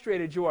how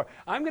frustrated you are.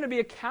 I'm going to be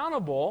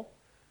accountable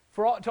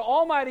to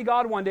Almighty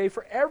God one day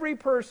for every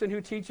person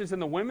who teaches in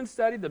the women's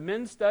study, the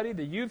men's study,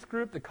 the youth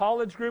group, the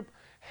college group.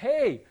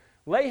 Hey,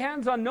 lay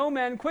hands on no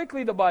man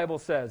quickly, the Bible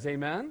says.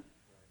 Amen?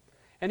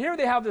 And here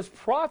they have this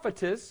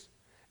prophetess,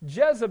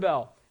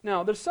 Jezebel.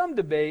 Now, there's some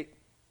debate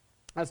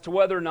as to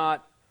whether or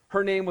not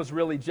her name was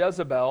really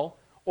Jezebel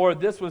or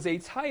this was a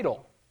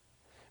title.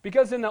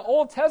 Because in the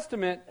Old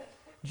Testament,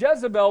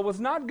 Jezebel was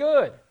not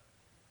good.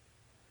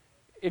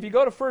 If you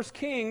go to 1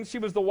 Kings, she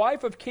was the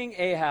wife of King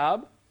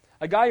Ahab,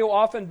 a guy who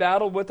often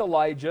battled with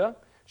Elijah.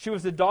 She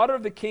was the daughter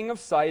of the king of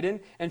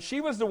Sidon, and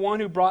she was the one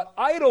who brought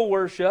idol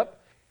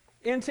worship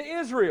into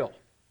Israel.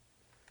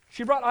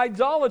 She brought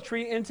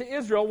idolatry into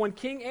Israel when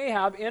King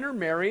Ahab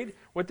intermarried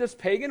with this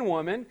pagan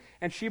woman,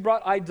 and she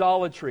brought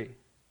idolatry.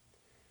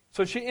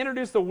 So she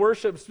introduced the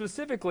worship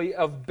specifically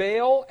of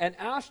Baal and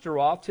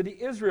Ashtaroth to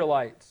the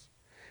Israelites.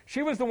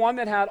 She was the one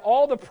that had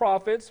all the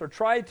prophets, or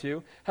tried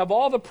to, have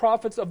all the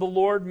prophets of the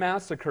Lord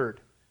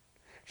massacred.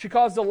 She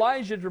caused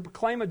Elijah to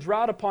proclaim a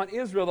drought upon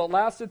Israel that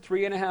lasted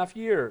 3.5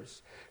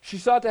 years. She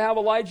sought to have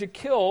Elijah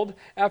killed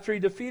after he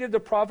defeated the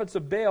prophets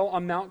of Baal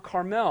on Mount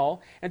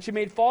Carmel, and she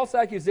made false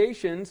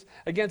accusations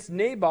against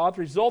Naboth,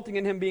 resulting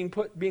in him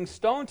being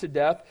stoned to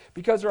death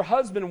because her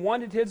husband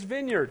wanted his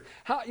vineyard.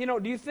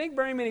 Do you think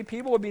very many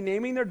people would be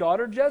naming their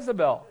daughter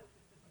Jezebel?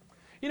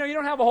 You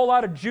don't have a whole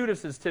lot of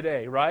Judases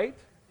today, right?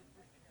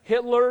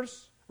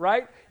 Hitlers,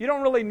 right? You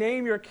don't really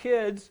name your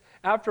kids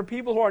after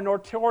people who are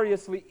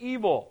notoriously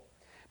evil.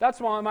 That's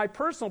why my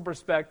personal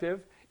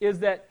perspective is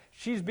that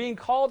she's being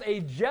called a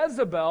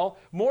Jezebel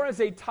more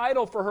as a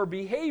title for her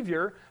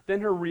behavior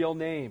than her real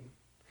name.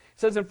 It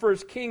says in 1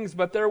 Kings,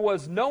 but there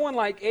was no one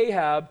like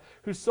Ahab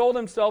who sold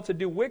himself to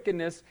do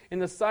wickedness in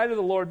the sight of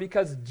the Lord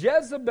because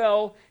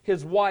Jezebel,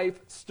 his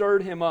wife,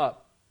 stirred him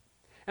up.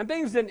 And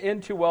things didn't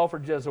end too well for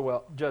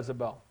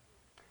Jezebel.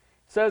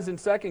 It says in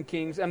 2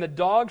 Kings, and the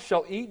dogs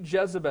shall eat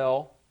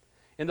Jezebel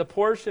in the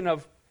portion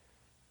of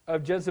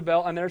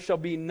Jezebel, and there shall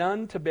be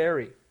none to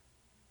bury.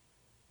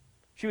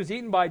 She was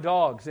eaten by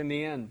dogs in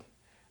the end.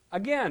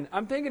 Again,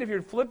 I'm thinking if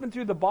you're flipping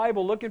through the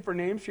Bible looking for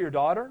names for your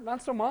daughter,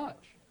 not so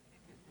much.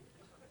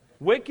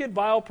 Wicked,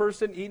 vile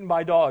person eaten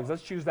by dogs.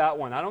 Let's choose that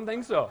one. I don't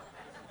think so.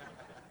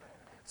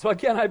 So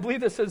again, I believe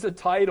this is a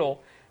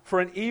title for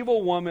an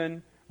evil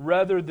woman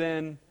rather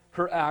than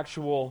her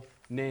actual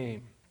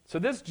name. So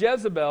this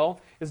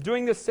Jezebel is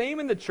doing the same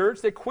in the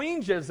church that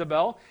Queen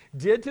Jezebel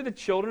did to the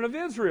children of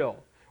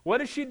Israel. What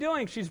is she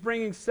doing? She's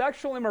bringing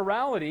sexual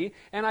immorality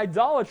and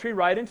idolatry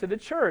right into the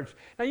church.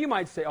 Now you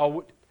might say,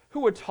 oh,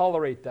 who would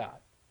tolerate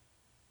that?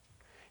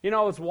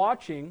 I was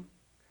watching.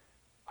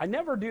 I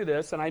never do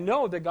this, and I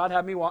know that God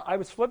had me.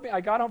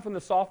 I got home from the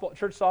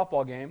church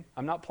softball game.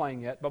 I'm not playing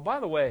yet. But by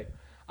the way,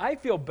 I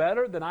feel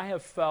better than I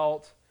have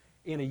felt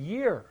in a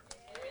year.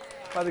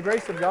 By the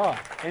grace of God.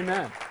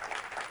 Amen.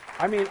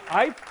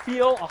 I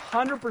feel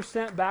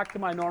 100% back to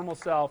my normal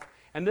self.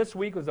 And this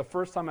week was the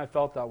first time I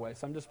felt that way.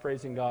 So I'm just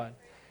praising God.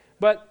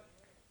 But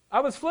I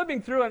was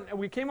flipping through, and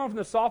we came home from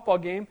the softball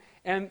game,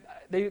 and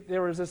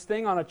there was this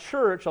thing on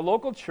a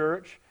local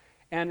church,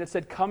 and it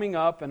said coming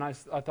up, and I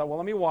thought, well,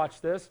 let me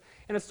watch this.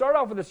 And it started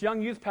off with this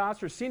young youth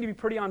pastor who seemed to be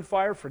pretty on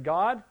fire for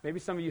God. Maybe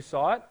some of you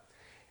saw it.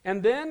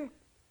 And then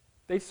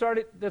they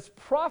started this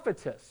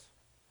prophetess.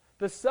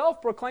 The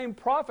self-proclaimed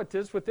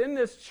prophetess within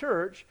this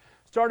church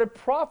started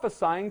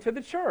prophesying to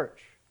the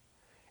church.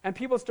 And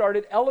people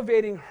started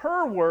elevating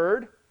her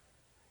word,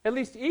 at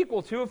least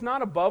equal to, if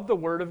not above, the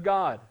word of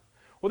God.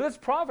 Well, this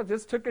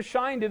prophetess took a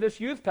shine to this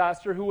youth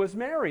pastor who was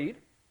married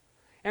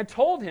and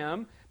told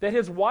him that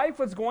his wife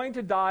was going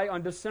to die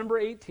on December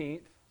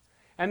 18th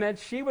and that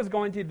she was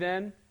going to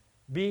then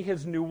be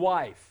his new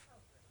wife.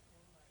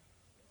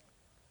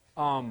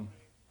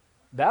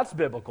 That's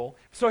biblical.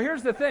 So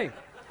here's the thing.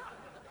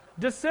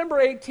 December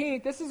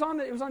 18th,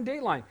 it was on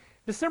Dateline.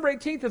 December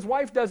 18th, his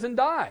wife doesn't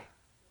die.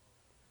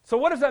 So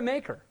what does that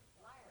make her?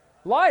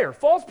 Liar.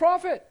 False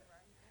prophet.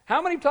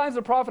 How many times does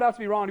a prophet have to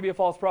be wrong to be a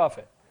false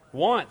prophet?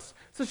 Once.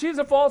 So she's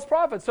a false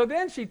prophet. So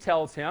then she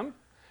tells him,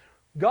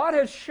 God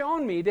has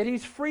shown me that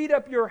he's freed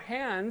up your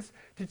hands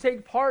to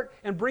take part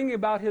in bringing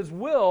about his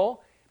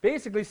will,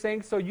 basically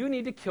saying, so you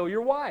need to kill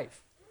your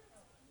wife.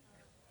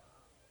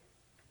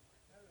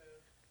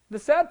 The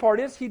sad part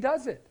is he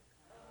does it.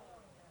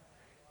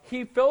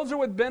 He fills her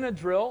with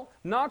Benadryl,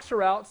 knocks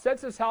her out,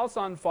 sets his house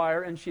on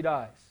fire, and she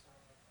dies.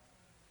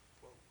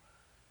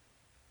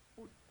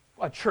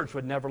 A church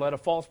would never let a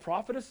false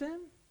prophetess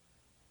in.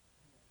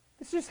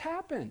 This just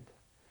happened.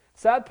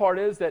 Sad part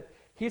is that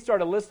he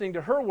started listening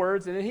to her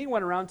words, and then he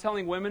went around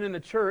telling women in the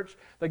church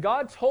that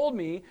God told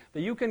me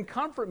that you can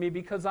comfort me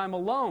because I'm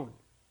alone.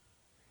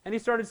 And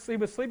he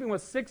was sleeping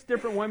with 6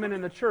 different women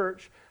in the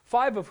church,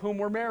 5 of whom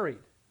were married.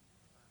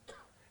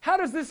 How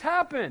does this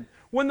happen?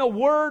 When the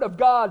Word of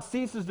God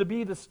ceases to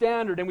be the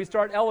standard and we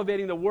start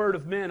elevating the word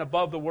of men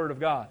above the Word of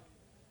God.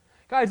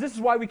 Guys, this is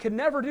why we can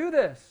never do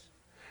this.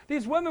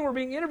 These women were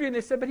being interviewed and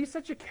they said, but he's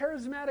such a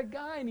charismatic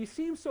guy and he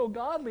seems so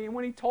godly. And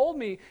when he told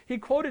me, he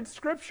quoted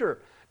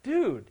Scripture.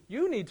 Dude,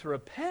 you need to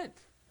repent.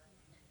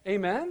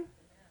 Amen?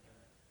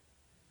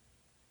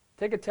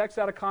 Take a text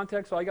out of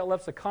context, all you got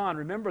left's a con.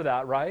 Remember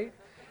that, right?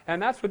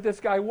 And that's what this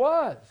guy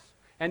was.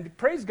 And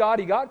praise God,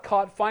 he got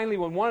caught finally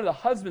when one of the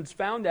husbands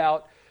found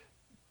out,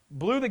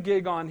 blew the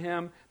gig on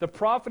him. The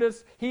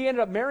prophetess, he ended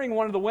up marrying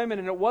one of the women,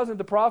 and it wasn't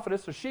the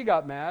prophetess, so she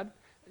got mad.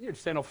 Your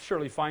sin will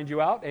surely find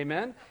you out,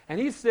 amen? And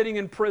he's sitting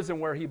in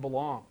prison where he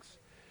belongs.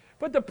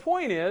 But the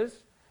point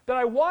is that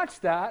I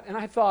watched that, and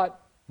I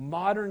thought,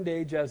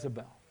 modern-day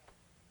Jezebel.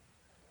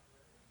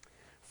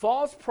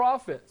 False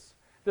prophets.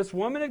 This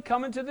woman had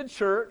come into the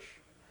church,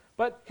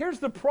 but here's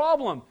the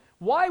problem.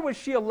 Why was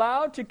she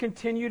allowed to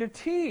continue to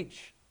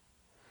teach?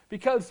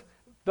 Because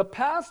the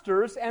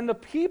pastors and the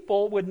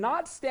people would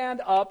not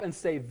stand up and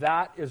say,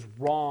 that is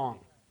wrong.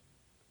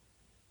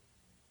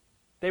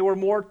 They were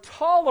more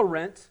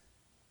tolerant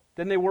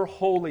than they were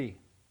holy.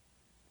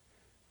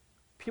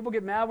 People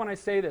get mad when I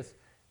say this.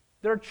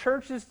 There are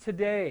churches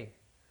today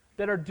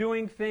that are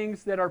doing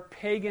things that are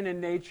pagan in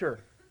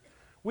nature.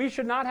 We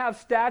should not have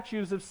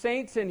statues of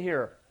saints in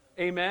here.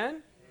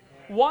 Amen?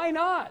 Why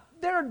not?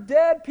 There are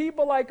dead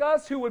people like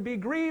us who would be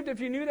grieved if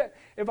you knew that.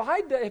 If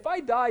I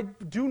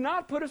died, do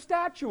not put a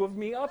statue of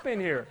me up in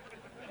here.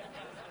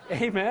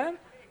 Amen?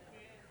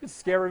 It'd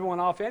scare everyone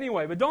off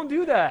anyway, but don't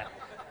do that.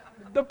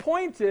 The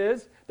point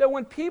is that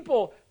when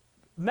people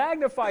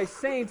magnify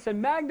saints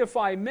and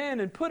magnify men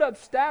and put up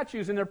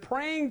statues and they're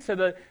praying to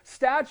the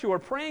statue or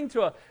praying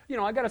to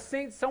I got a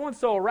saint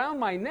so-and-so around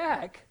my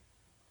neck,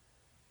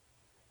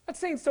 that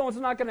saint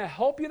so-and-so not going to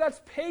help you. That's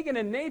pagan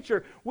in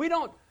nature. We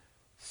don't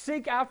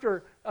seek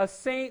after a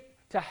saint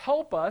to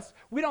help us.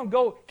 We don't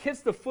go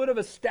kiss the foot of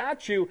a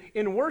statue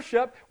in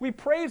worship. We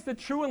praise the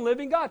true and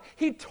living God.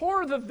 He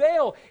tore the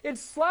veil. It's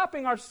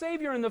slapping our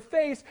Savior in the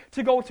face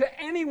to go to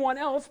anyone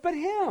else but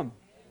Him.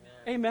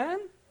 Amen?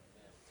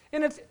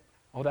 And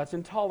that's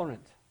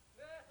intolerant.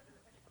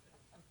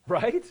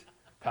 Right?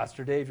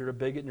 Pastor Dave, you're a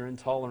bigot and you're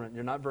intolerant.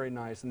 You're not very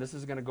nice, and this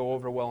is going to go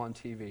over well on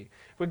TV.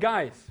 But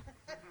guys,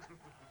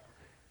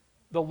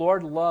 the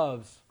Lord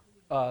loves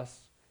us.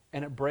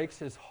 And it breaks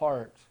His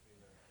heart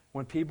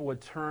when people would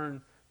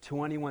turn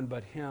to anyone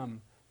but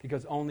Him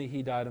because only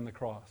He died on the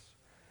cross.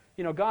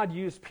 God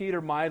used Peter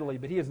mightily,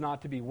 but he is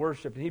not to be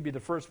worshipped. And he'd be the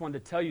first one to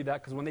tell you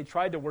that because when they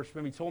tried to worship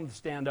Him, He told them to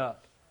stand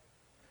up.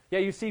 Yeah,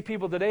 you see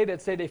people today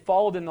that say they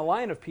followed in the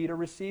line of Peter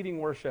receiving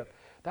worship.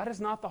 That is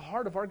not the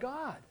heart of our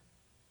God.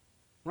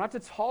 We're not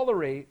to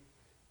tolerate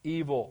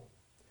evil.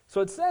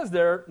 So it says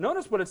there,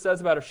 notice what it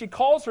says about her. She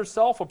calls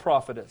herself a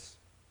prophetess.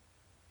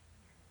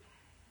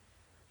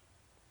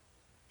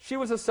 She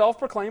was a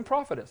self-proclaimed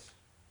prophetess.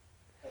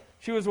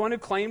 She was one who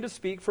claimed to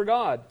speak for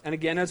God. And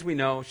again, as we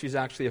know, she's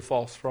actually a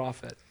false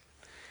prophet.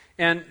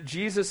 And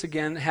Jesus,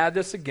 again, had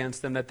this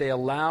against them, that they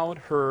allowed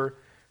her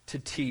to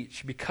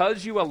teach.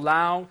 Because you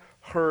allow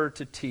her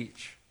to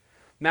teach.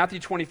 Matthew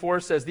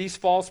 24 says, these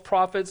false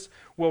prophets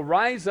will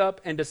rise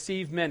up and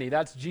deceive many.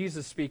 That's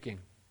Jesus speaking.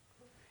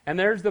 And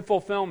there's the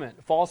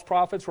fulfillment. False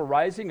prophets were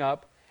rising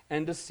up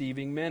and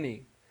deceiving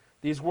many.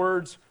 These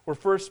words were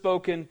first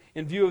spoken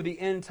in view of the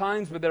end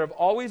times, but there have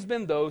always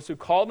been those who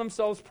call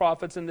themselves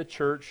prophets in the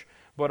church,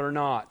 but are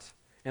not.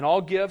 And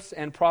all gifts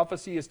and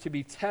prophecy is to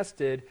be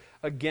tested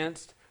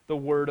against the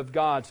Word of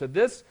God. So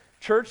this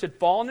church had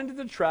fallen into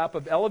the trap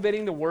of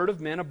elevating the Word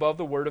of men above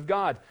the Word of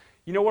God.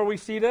 You know where we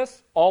see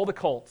this? All the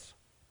cults.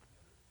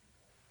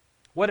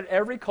 What did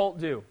every cult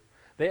do?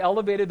 They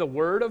elevated the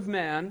word of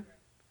man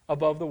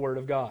above the word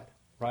of God,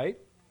 right?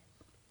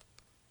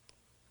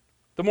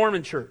 The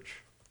Mormon Church.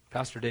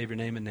 Pastor Dave, your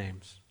name and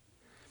names.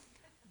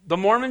 The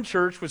Mormon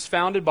Church was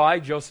founded by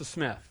Joseph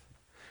Smith.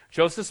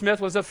 Joseph Smith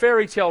was a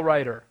fairy tale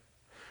writer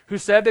who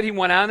said that he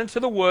went out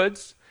into the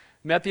woods,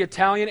 met the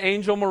Italian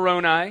angel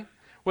Moroni,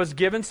 was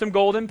given some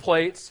golden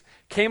plates,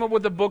 came up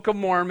with the Book of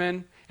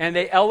Mormon, and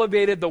they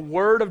elevated the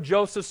word of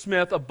Joseph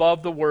Smith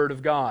above the word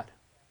of God.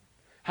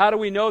 How do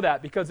we know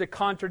that? Because it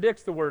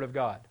contradicts the word of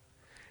God.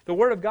 The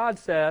word of God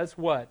says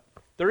what?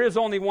 There is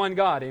only one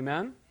God,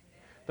 amen?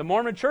 The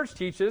Mormon Church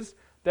teaches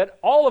that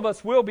all of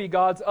us will be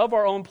gods of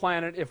our own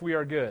planet if we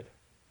are good.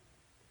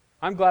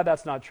 I'm glad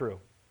that's not true.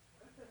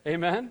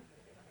 Amen?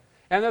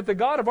 And that the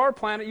God of our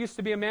planet used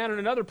to be a man on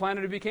another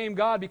planet who became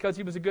God because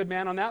he was a good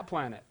man on that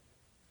planet.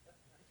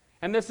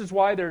 And this is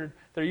why there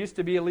used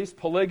to be at least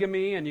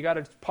polygamy, and you got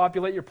to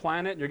populate your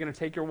planet, and you're going to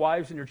take your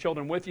wives and your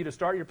children with you to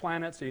start your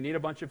planet, so you need a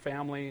bunch of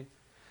family.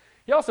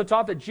 He also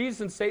taught that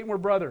Jesus and Satan were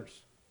brothers.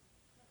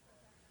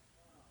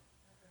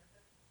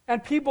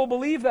 And people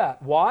believe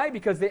that. Why?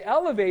 Because they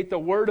elevate the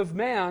word of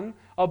man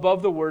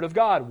above the word of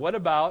God. What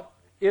about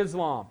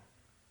Islam?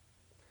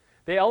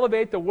 They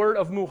elevate the word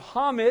of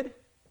Muhammad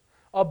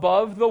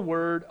above the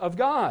word of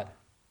God.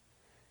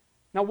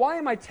 Now, why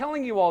am I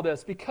telling you all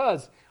this?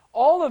 Because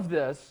all of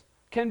this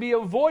can be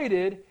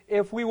avoided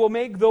if we will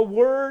make the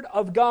word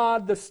of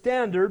God the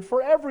standard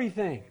for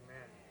everything.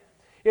 Amen.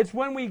 It's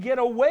when we get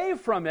away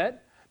from it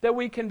that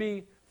we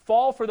can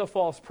fall for the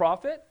false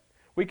prophet.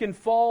 We can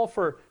fall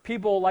for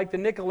people like the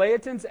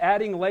Nicolaitans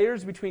adding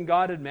layers between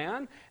God and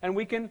man, and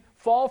we can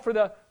fall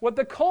for what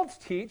the cults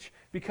teach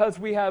because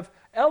we have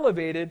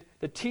elevated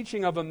the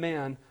teaching of a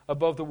man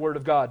above the word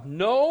of God.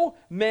 No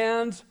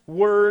man's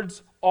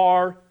words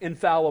are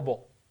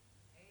infallible.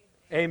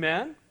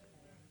 Amen?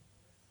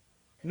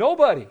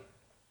 Nobody.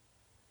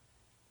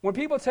 When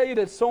people tell you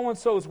that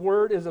so-and-so's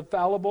word is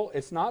infallible,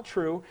 it's not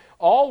true.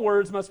 All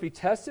words must be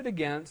tested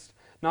against,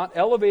 not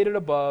elevated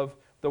above,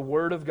 the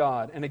word of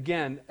God. And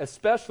again,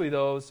 especially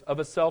those of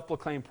a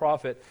self-proclaimed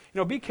prophet.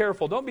 Be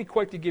careful. Don't be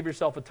quick to give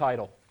yourself a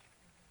title.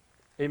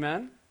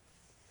 Amen?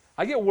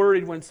 I get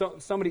worried when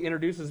somebody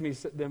introduces me.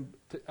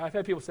 I've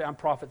had people say, I'm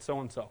prophet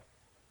so-and-so.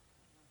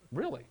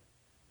 Really?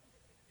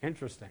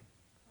 Interesting.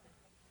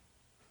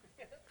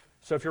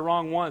 So if you're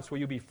wrong once, will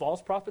you be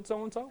false prophet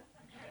so-and-so?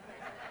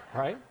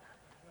 Right?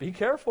 Be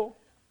careful.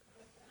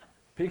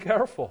 Be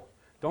careful.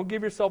 Don't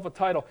give yourself a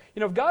title.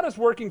 If God is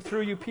working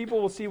through you,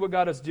 people will see what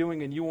God is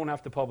doing and you won't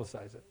have to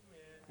publicize it.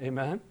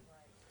 Amen?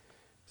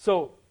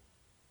 So,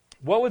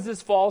 what was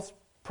this false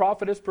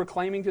prophetess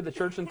proclaiming to the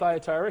church in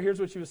Thyatira? Here's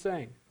what she was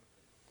saying.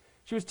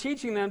 She was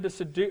teaching them to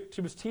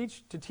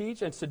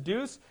teach and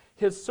seduce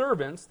his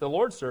servants, the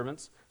Lord's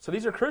servants, so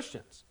these are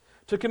Christians,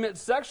 to commit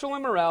sexual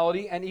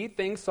immorality and eat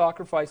things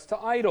sacrificed to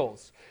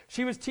idols.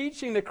 She was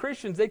teaching the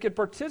Christians they could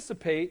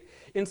participate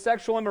in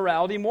sexual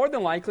immorality more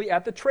than likely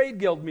at the trade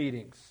guild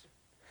meetings.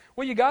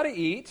 Well, you got to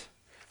eat,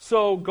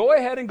 so go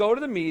ahead and go to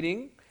the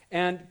meeting,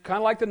 and kind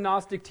of like the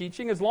Gnostic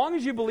teaching, as long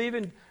as you believe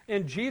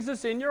in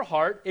Jesus in your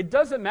heart, it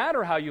doesn't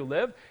matter how you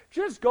live,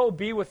 just go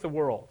be with the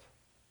world.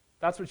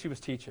 That's what she was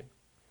teaching.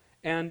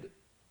 And,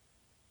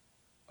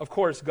 of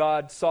course,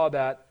 God saw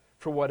that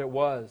for what it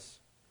was.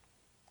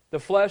 The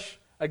flesh,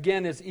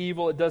 again, is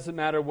evil. It doesn't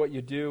matter what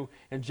you do.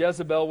 And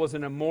Jezebel was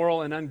an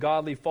immoral and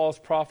ungodly false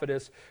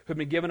prophetess who had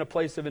been given a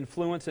place of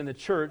influence in the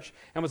church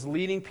and was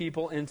leading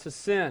people into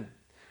sin.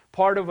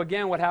 Part of,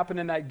 again, what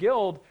happened in that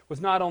guild was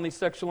not only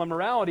sexual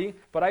immorality,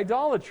 but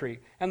idolatry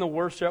and the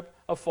worship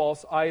of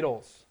false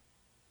idols.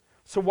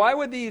 So why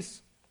would the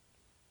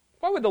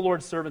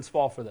Lord's servants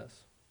fall for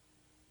this?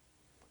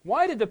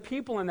 Why did the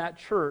people in that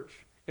church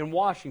in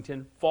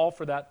Washington fall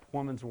for that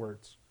woman's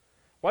words?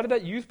 Why did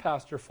that youth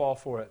pastor fall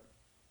for it?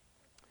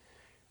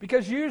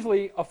 Because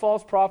usually a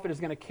false prophet is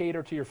going to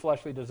cater to your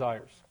fleshly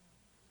desires.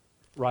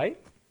 Right?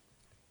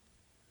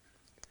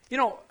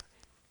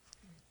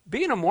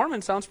 Being a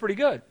Mormon sounds pretty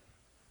good.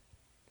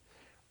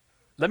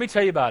 Let me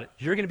tell you about it.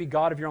 You're going to be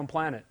God of your own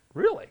planet.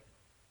 Really?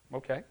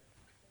 Okay.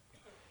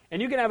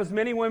 And you can have as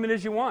many women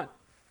as you want.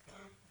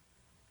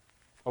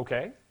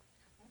 Okay.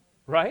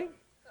 Right?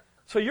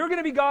 So you're going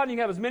to be God and you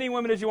can have as many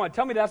women as you want.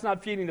 Tell me that's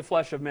not feeding the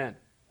flesh of men.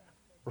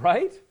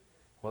 Right?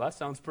 Well, that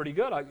sounds pretty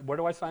good. Where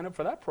do I sign up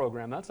for that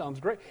program? That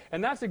sounds great.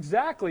 And that's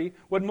exactly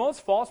what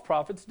most false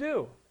prophets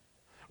do.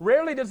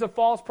 Rarely does a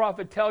false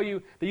prophet tell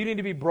you that you need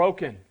to be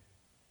broken.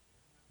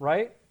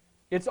 Right?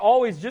 It's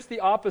always just the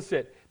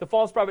opposite. The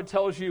false prophet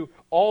tells you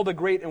all the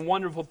great and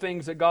wonderful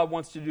things that God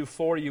wants to do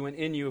for you and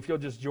in you if you'll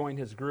just join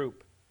his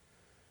group.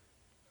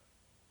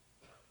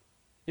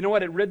 You know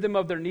what? It rid them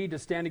of their need to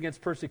stand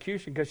against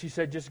persecution because she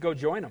said, just go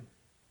join them.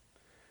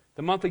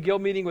 The monthly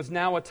guild meeting was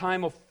now a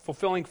time of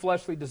fulfilling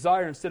fleshly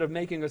desire instead of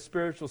making a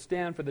spiritual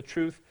stand for the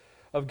truth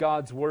of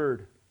God's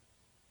word.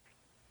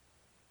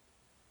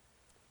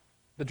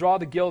 The draw of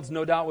the guilds,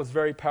 no doubt, was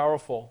very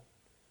powerful.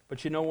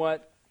 But you know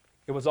what?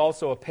 It was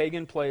also a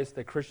pagan place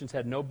that Christians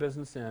had no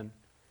business in.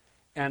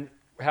 And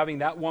having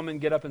that woman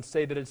get up and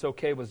say that it's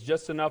okay was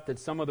just enough that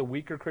some of the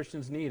weaker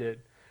Christians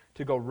needed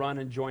to go run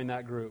and join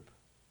that group.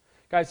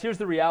 Guys, here's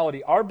the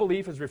reality. Our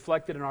belief is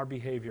reflected in our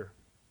behavior.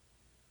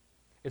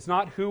 It's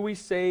not who we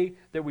say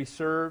that we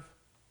serve.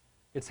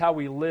 It's how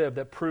we live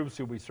that proves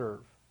who we serve.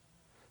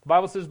 The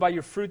Bible says, by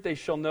your fruit they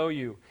shall know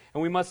you.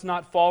 And we must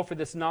not fall for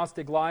this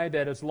Gnostic lie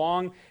that as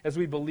long as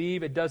we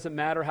believe, it doesn't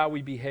matter how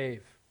we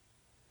behave.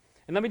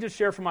 And let me just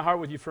share from my heart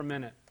with you for a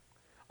minute.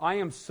 I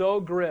am so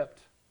gripped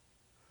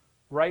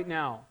right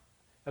now.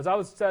 As I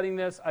was studying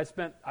this,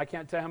 I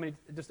can't tell how many,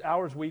 just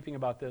hours weeping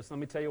about this. Let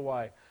me tell you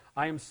why.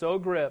 I am so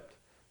gripped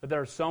that there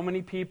are so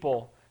many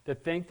people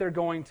that think they're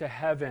going to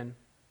heaven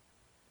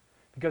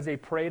because they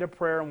prayed a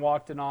prayer and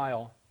walked an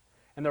aisle,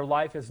 and their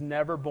life has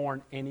never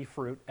borne any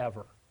fruit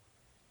ever.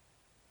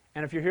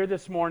 And if you're here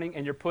this morning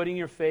and you're putting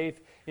your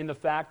faith in the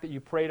fact that you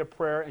prayed a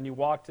prayer and you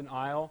walked an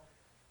aisle,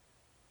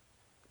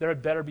 there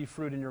had better be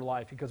fruit in your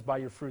life, because by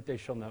your fruit they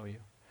shall know you.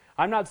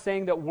 I'm not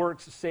saying that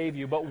works save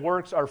you, but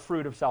works are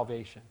fruit of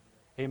salvation.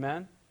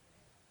 Amen?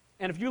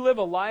 And if you live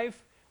a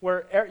life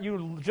where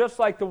you just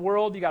like the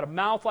world, you got a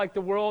mouth like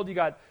the world, you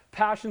got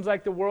passions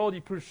like the world,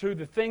 you pursue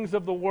the things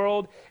of the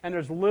world, and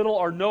there's little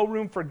or no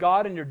room for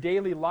God in your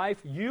daily life,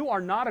 you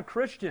are not a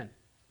Christian.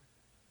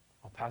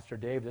 Oh, Pastor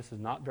Dave, this is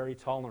not very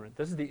tolerant.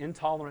 This is the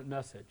intolerant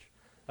message.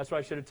 That's what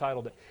I should have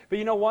titled it. But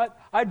you know what?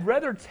 I'd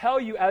rather tell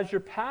you as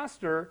your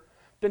pastor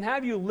than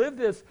have you live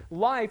this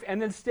life and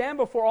then stand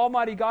before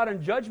Almighty God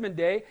on Judgment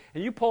Day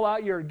and you pull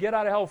out your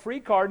get-out-of-hell-free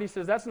card and He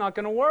says, that's not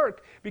going to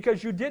work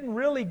because you didn't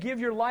really give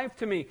your life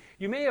to me.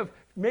 You may have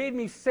made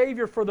me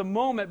Savior for the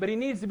moment, but He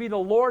needs to be the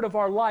Lord of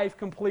our life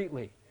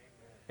completely.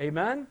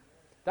 Amen?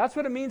 That's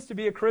what it means to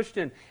be a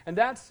Christian. And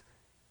that's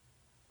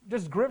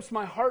just grips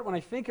my heart when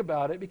I think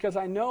about it, because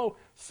I know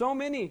so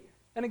many,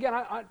 and again,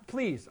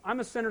 please,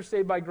 I'm a sinner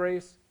saved by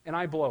grace, and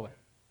I blow it.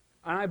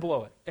 And I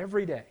blow it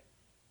every day.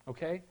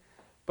 Okay?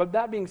 But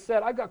that being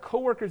said, I've got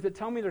coworkers that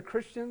tell me they're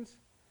Christians.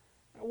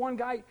 One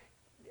guy,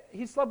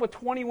 he slept with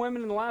 20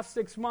 women in the last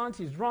 6 months.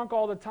 He's drunk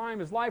all the time.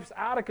 His life's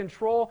out of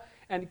control,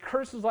 and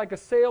curses like a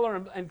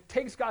sailor and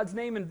takes God's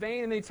name in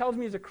vain, and then he tells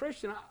me he's a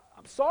Christian.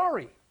 I'm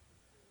sorry.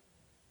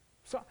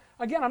 So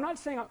again, I'm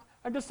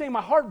just saying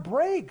my heart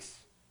breaks.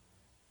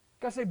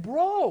 I say,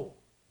 bro,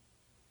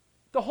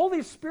 the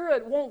Holy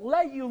Spirit won't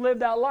let you live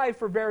that life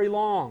for very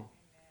long.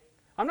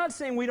 I'm not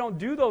saying we don't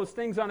do those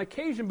things on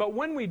occasion, but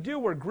when we do,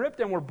 we're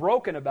gripped and we're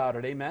broken about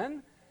it.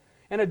 Amen?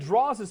 And it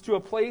draws us to a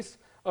place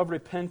of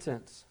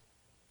repentance.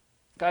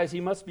 Guys,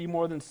 He must be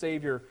more than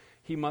Savior.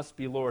 He must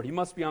be Lord. He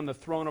must be on the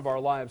throne of our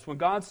lives. When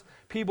God's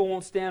people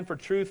won't stand for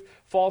truth,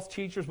 false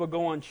teachers will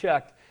go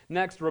unchecked.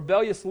 Next,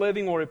 rebellious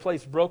living will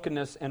replace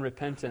brokenness and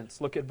repentance.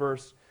 Look at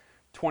verse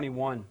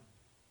 21.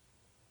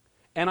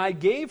 And I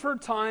gave her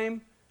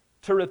time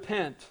to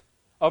repent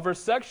of her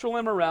sexual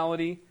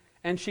immorality,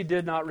 and she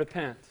did not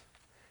repent.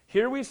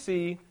 Here we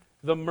see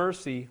the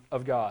mercy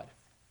of God.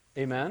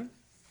 Amen?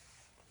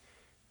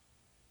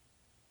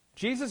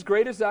 Jesus'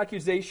 greatest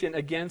accusation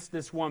against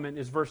this woman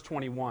is verse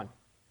 21.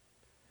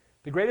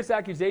 The greatest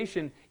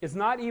accusation is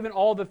not even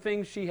all the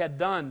things she had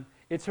done,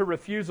 it's her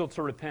refusal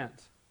to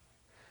repent.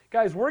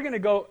 Guys, we're going to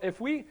go,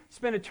 if we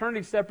spend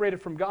eternity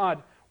separated from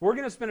God, we're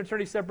going to spend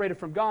eternity separated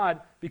from God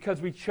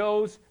because we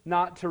chose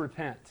not to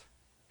repent.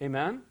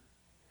 Amen?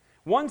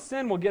 One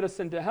sin will get us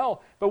into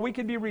hell, but we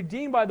can be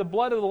redeemed by the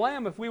blood of the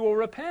Lamb if we will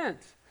repent,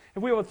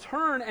 if we will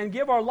turn and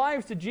give our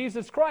lives to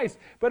Jesus Christ.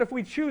 But if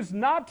we choose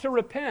not to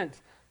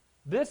repent,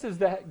 this is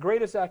the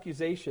greatest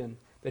accusation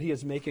that He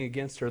is making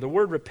against her. The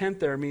word repent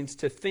there means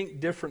to think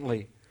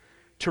differently,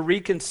 to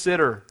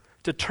reconsider,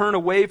 to turn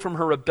away from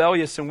her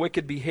rebellious and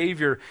wicked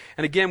behavior.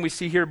 And again, we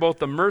see here both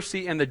the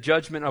mercy and the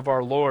judgment of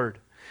our Lord.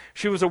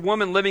 She was a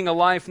woman living a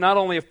life not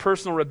only of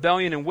personal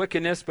rebellion and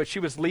wickedness, but she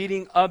was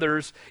leading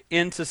others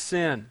into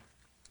sin.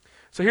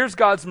 So here's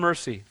God's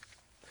mercy.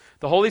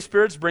 The Holy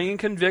Spirit's bringing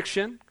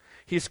conviction.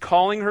 He's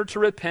calling her to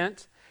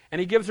repent, and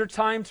He gives her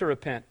time to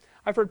repent.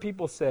 I've heard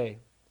people say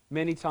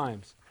many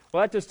times,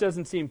 well, that just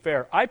doesn't seem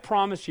fair. I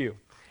promise you,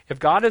 if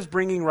God is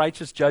bringing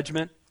righteous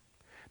judgment,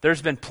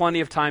 there's been plenty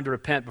of time to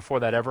repent before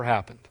that ever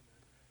happened.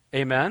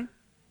 Amen?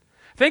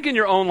 Think in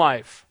your own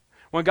life.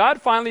 When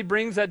God finally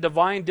brings that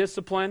divine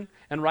discipline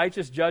and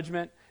righteous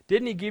judgment,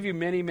 didn't He give you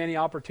many, many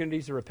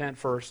opportunities to repent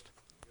first?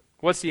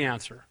 What's the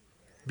answer?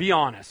 Be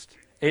honest.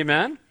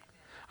 Amen?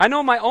 I know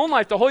in my own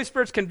life, the Holy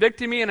Spirit's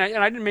convicting me, and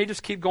I may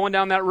just keep going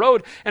down that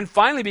road. And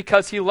finally,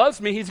 because He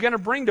loves me, He's going to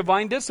bring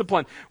divine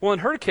discipline. Well, in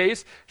her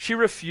case, she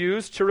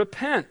refused to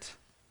repent.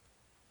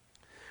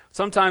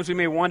 Sometimes we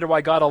may wonder why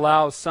God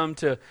allows some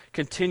to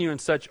continue in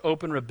such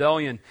open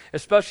rebellion,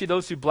 especially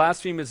those who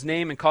blaspheme His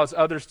name and cause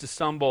others to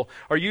stumble,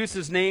 or use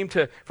His name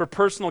for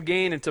personal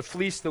gain and to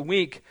fleece the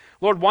weak.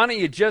 Lord, why don't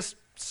you just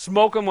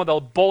smoke them with a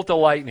bolt of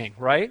lightning,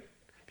 right?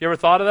 Have you ever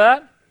thought of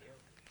that?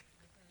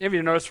 Have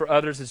you noticed for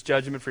others it's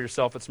judgment, for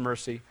yourself it's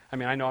mercy? I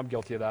mean, I know I'm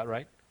guilty of that,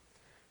 right?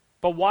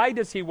 But why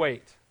does He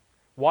wait?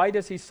 Why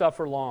does He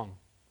suffer long?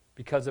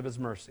 Because of His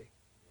mercy.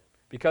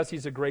 Because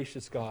He's a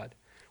gracious God.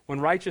 when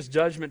righteous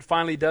judgment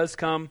finally does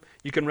come,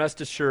 you can rest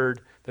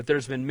assured that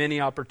there's been many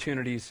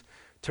opportunities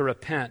to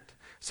repent.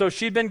 So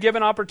she'd been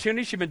given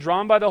opportunity. She'd been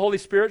drawn by the Holy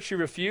Spirit. She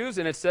refused,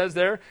 and it says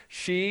there,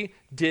 she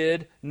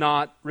did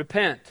not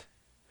repent.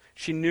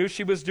 She knew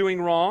she was doing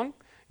wrong.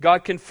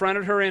 God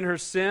confronted her in her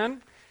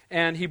sin,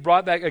 and he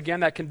brought back,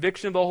 again, that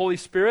conviction of the Holy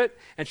Spirit,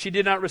 and she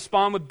did not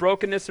respond with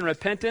brokenness and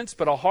repentance,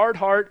 but a hard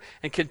heart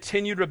and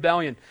continued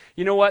rebellion.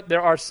 You know what?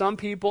 There are some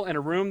people in a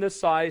room this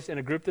size, in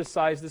a group this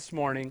size this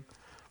morning,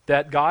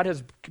 that God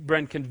has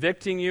been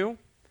convicting you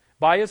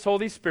by his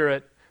Holy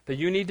Spirit that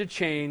you need to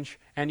change,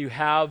 and you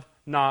have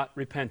not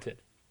repented.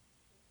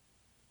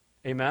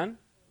 Amen?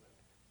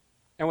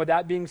 And with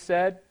that being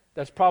said,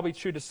 that's probably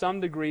true to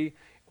some degree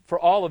for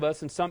all of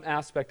us in some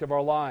aspect of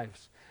our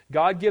lives.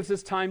 God gives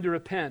us time to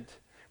repent,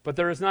 but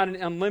there is not an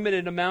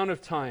unlimited amount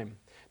of time.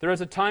 There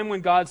is a time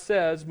when God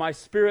says, my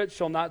spirit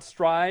shall not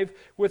strive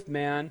with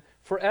man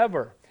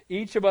forever.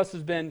 Each of us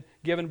has been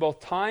given both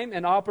time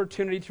and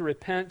opportunity to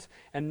repent,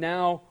 and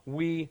now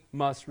we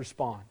must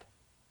respond.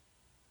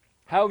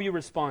 How have you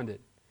responded?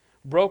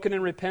 Broken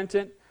and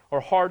repentant, or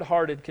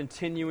hard-hearted,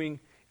 continuing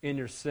in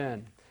your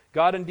sin?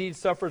 God indeed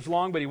suffers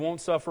long, but he won't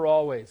suffer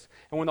always.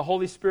 And when the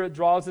Holy Spirit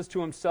draws us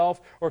to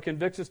himself or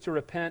convicts us to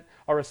repent,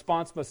 our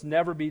response must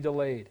never be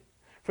delayed.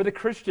 For the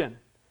Christian,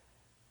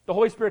 the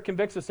Holy Spirit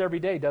convicts us every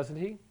day, doesn't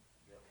he?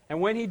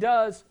 And when he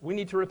does, we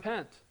need to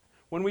repent.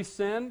 When we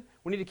sin,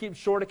 we need to keep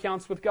short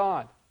accounts with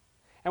God.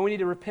 And we need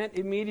to repent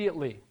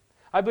immediately.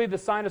 I believe the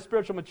sign of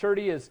spiritual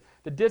maturity is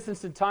the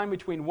distance in time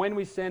between when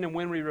we sin and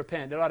when we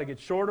repent. It ought to get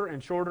shorter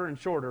and shorter and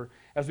shorter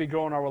as we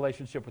grow in our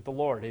relationship with the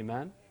Lord.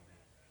 Amen?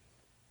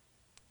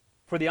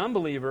 For the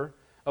unbeliever,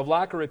 of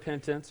lack of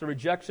repentance, the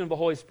rejection of the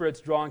Holy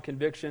Spirit's draw and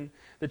conviction,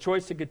 the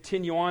choice to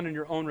continue on in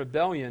your own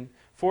rebellion,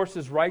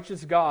 forces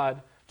righteous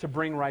God to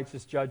bring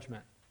righteous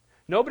judgment.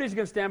 Nobody's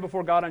going to stand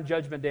before God on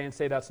Judgment Day and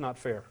say that's not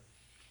fair.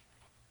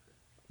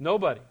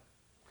 Nobody.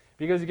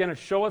 Because he's going to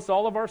show us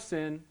all of our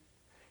sin.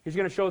 He's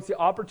going to show us the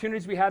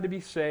opportunities we had to be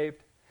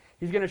saved.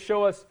 He's going to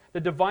show us the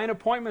divine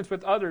appointments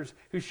with others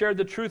who shared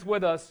the truth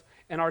with us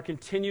and our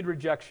continued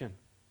rejection.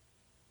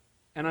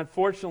 And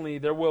unfortunately,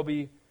 there will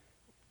be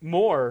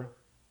more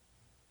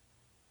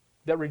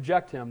that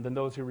reject him than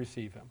those who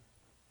receive him.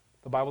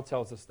 The Bible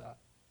tells us that.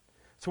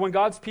 So when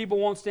God's people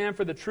won't stand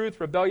for the truth,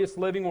 rebellious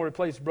living will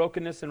replace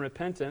brokenness and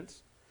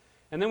repentance.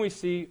 And then we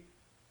see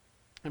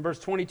in verse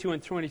 22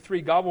 and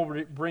 23, God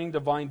will bring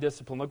divine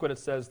discipline. Look what it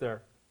says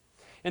there.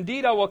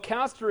 Indeed, I will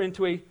cast her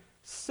into a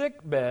sick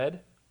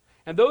bed,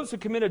 and those who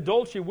commit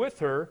adultery with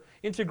her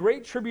into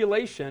great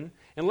tribulation,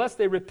 unless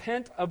they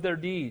repent of their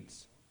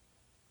deeds.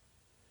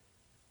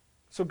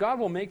 So God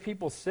will make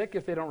people sick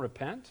if they don't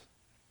repent?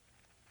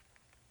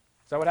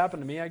 Is that what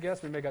happened to me, I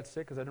guess? Maybe I got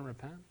sick because I didn't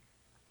repent?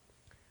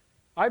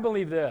 I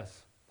believe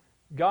this.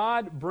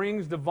 God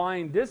brings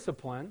divine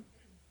discipline,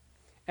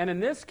 and in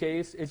this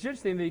case, it's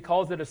interesting that he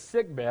calls it a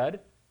sick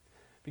bed,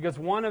 because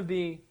one of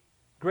the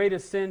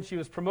greatest sins she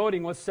was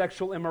promoting was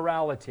sexual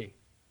immorality,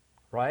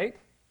 right?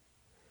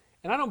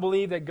 And I don't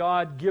believe that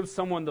God gives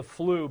someone the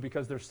flu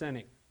because they're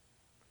sinning.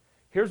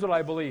 Here's what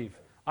I believe.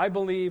 I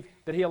believe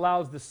that he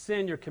allows the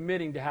sin you're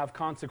committing to have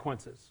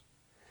consequences.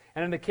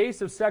 And in the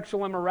case of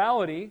sexual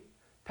immorality,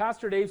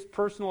 Pastor Dave's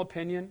personal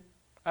opinion,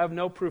 I have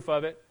no proof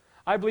of it,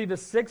 I believe the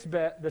sick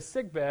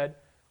bed,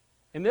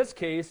 in this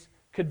case,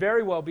 could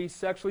very well be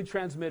sexually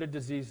transmitted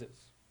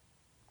diseases.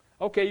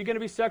 Okay, you're going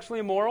to be sexually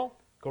immoral?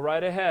 Go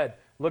right ahead.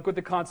 Look what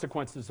the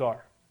consequences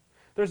are.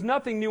 There's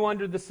nothing new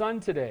under the sun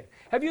today.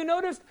 Have you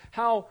noticed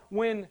how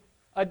when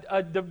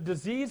a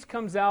disease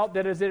comes out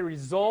that is a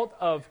result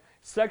of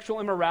sexual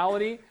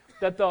immorality,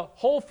 that the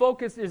whole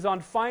focus is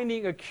on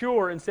finding a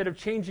cure instead of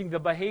changing the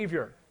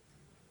behavior?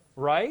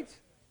 Right?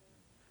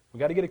 We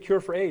got to get a cure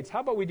for AIDS.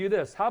 How about we do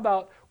this? How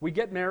about we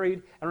get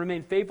married and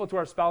remain faithful to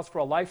our spouse for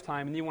a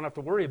lifetime, and you won't have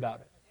to worry about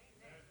it?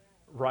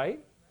 Right?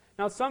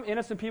 Now, some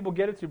innocent people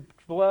get it through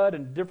blood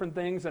and different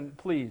things, and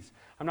please,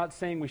 I'm not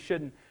saying we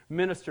shouldn't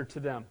minister to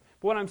them.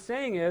 But what I'm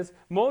saying is,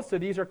 most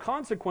of these are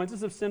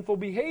consequences of sinful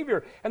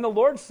behavior. And the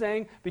Lord's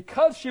saying,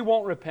 because she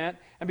won't repent,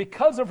 and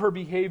because of her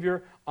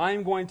behavior,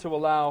 I'm going to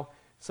allow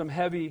some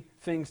heavy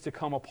things to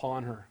come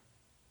upon her.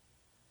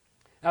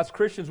 As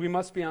Christians, we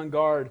must be on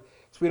guard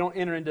so we don't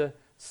enter into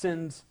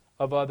sins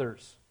of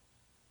others.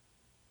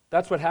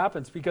 That's what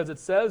happens, because it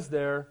says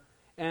there,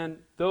 and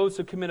those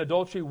who commit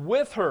adultery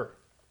with her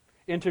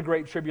into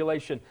great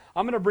tribulation.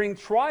 I'm going to bring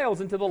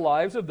trials into the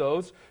lives of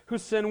those who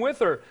sin with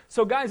her.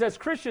 So guys, as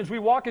Christians, we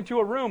walk into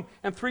a room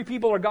and 3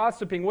 people are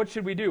gossiping. What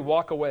should we do?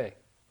 Walk away.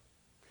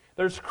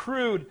 There's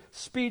crude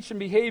speech and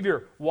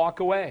behavior. Walk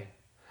away.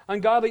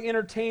 Ungodly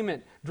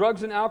entertainment,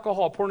 drugs and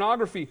alcohol,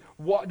 pornography.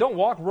 Don't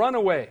walk, run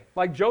away.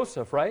 Like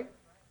Joseph, right?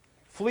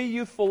 Flee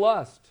youthful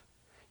lust.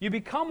 You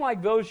become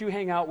like those you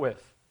hang out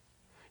with.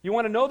 You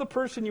want to know the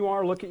person you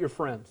are, look at your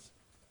friends.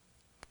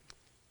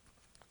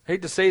 I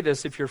hate to say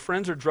this, if your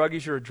friends are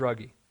druggies, you're a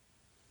druggie.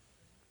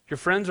 If your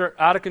friends are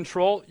out of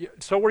control,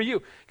 so are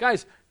you.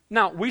 Guys,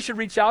 now, we should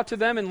reach out to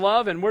them in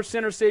love, and we're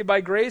sinners saved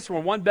by grace. We're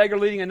one beggar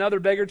leading another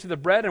beggar to the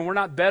bread, and we're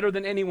not better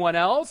than anyone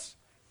else.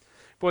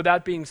 But with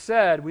that being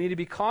said, we need to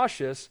be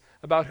cautious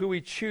about who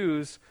we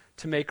choose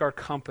to make our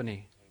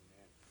company.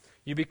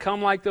 You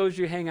become like those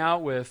you hang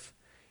out with.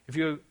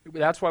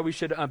 That's why we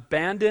should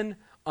abandon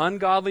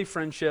ungodly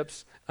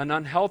friendships and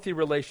unhealthy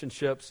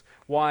relationships.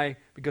 Why?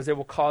 Because they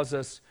will cause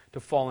us to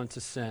fall into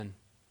sin.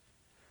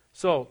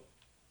 So,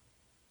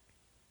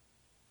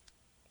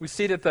 we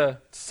see that the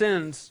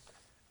sins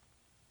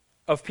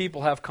of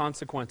people have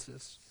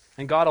consequences,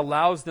 and God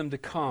allows them to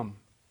come.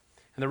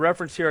 And the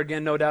reference here,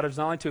 again, no doubt, is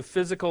not only to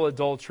physical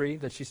adultery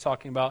that she's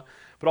talking about,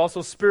 but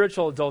also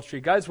spiritual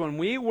adultery. Guys, when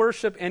we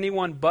worship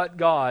anyone but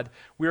God,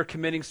 we are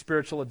committing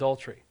spiritual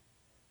adultery.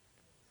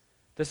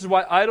 This is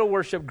why idol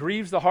worship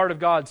grieves the heart of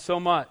God so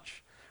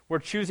much. We're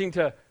choosing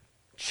to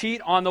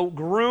cheat on the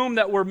groom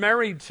that we're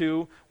married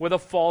to with a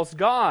false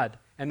god,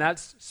 and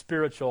that's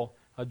spiritual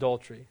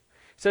adultery.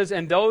 It says,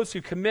 and those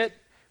who commit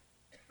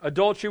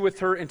adultery with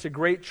her into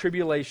great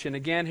tribulation.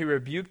 Again, he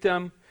rebuked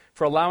them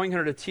for allowing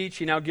her to teach.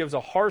 He now gives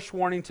a harsh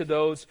warning to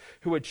those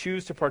who would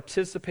choose to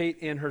participate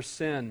in her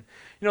sin.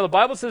 You know, the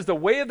Bible says the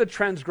way of the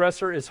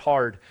transgressor is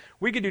hard.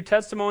 We could do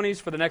testimonies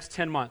for the next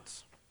 10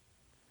 months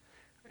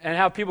and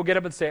have people get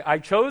up and say, I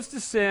chose to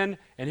sin,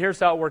 and here's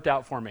how it worked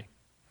out for me.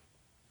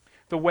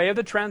 The way of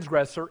the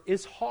transgressor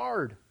is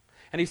hard.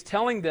 And he's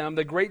telling them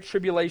the great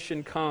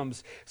tribulation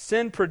comes.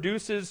 Sin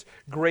produces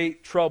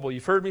great trouble.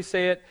 You've heard me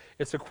say it.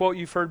 It's a quote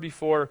you've heard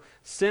before.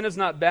 Sin is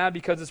not bad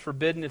because it's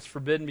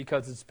forbidden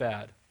because it's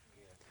bad.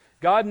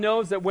 God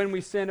knows that when we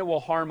sin, it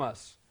will harm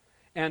us.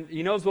 And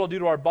he knows what it'll do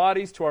to our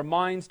bodies, to our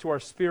minds, to our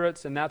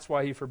spirits, and that's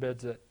why he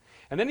forbids it.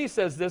 And then he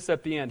says this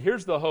at the end.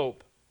 Here's the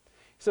hope.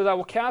 He says, I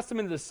will cast them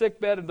into the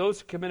sickbed of those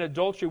who commit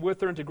adultery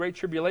with her into great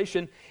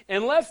tribulation,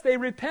 unless they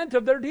repent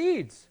of their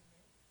deeds.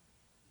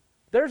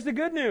 There's the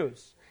good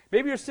news.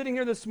 Maybe you're sitting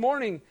here this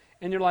morning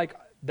and you're like,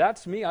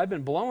 that's me, I've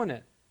been blowing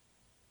it.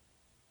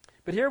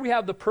 But here we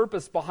have the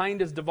purpose behind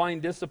his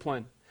divine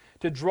discipline,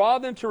 to draw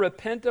them to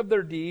repent of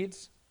their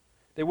deeds.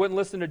 They wouldn't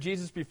listen to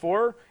Jesus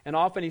before, and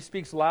often he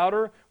speaks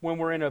louder when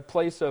we're in a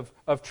place of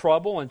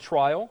trouble and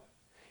trial.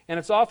 And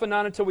it's often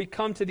not until we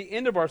come to the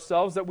end of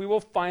ourselves that we will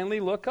finally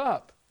look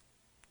up.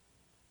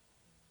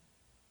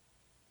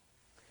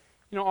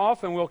 You know,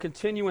 often we'll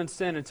continue in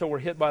sin until we're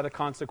hit by the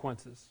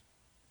consequences.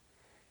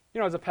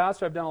 You know, as a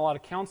pastor, I've done a lot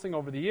of counseling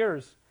over the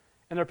years,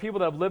 and there are people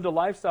that have lived a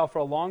lifestyle for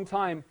a long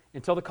time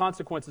until the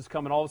consequences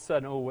come, and all of a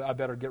sudden, oh, I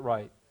better get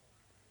right.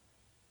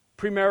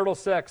 Premarital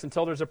sex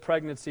until there's a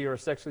pregnancy or a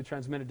sexually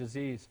transmitted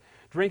disease.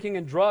 Drinking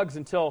and drugs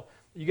until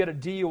you get a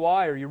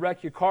DUI or you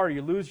wreck your car or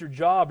you lose your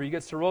job or you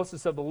get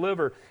cirrhosis of the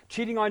liver.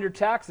 Cheating on your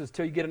taxes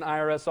until you get an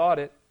IRS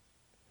audit.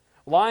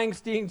 Lying,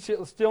 stealing,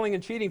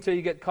 and cheating until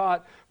you get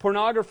caught.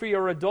 Pornography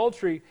or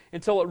adultery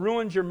until it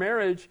ruins your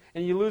marriage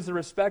and you lose the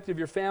respect of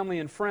your family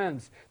and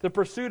friends. The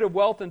pursuit of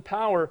wealth and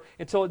power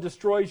until it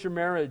destroys your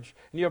marriage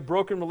and you have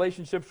broken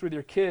relationships with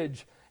your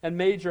kids, and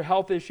major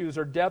health issues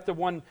or death of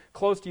one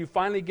close to you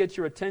finally gets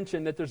your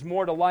attention that there's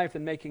more to life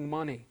than making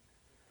money.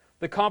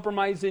 The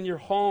compromise in your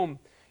home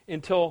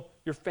until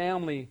your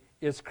family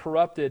is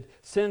corrupted.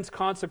 Sin's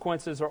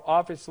consequences are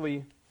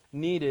obviously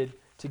needed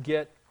to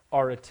get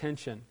our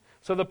attention.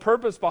 So the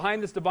purpose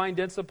behind this divine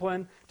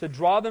discipline, to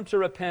draw them to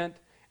repent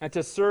and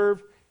to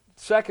serve,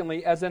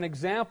 secondly, as an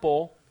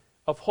example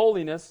of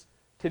holiness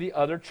to the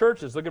other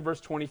churches. Look at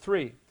verse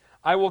 23.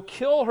 I will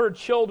kill her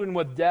children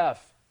with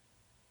death.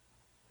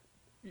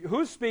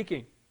 Who's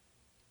speaking?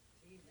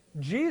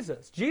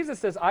 Jesus. Jesus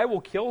says, I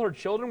will kill her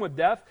children with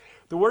death.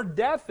 The word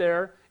death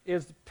there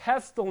is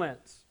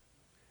pestilence,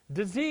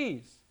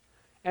 disease.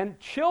 And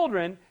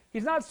children,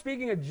 he's not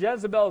speaking of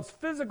Jezebel's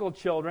physical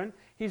children.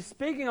 He's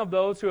speaking of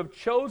those who have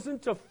chosen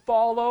to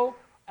follow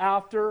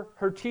after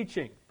her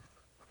teaching.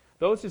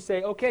 Those who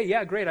say, okay,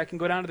 yeah, great, I can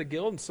go down to the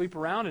guild and sleep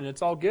around and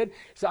it's all good.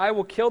 So I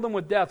will kill them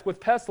with death,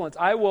 with pestilence.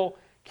 I will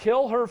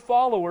kill her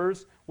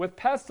followers with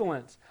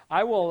pestilence.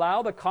 I will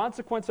allow the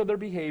consequence of their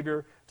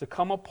behavior to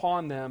come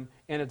upon them,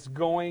 and it's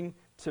going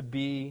to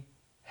be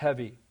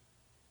heavy.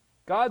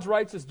 God's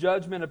righteous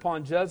judgment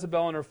upon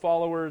Jezebel and her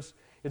followers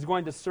is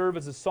going to serve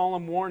as a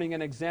solemn warning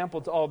and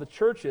example to all the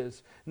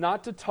churches,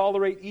 not to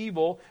tolerate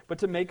evil, but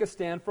to make a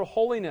stand for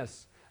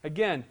holiness.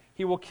 Again,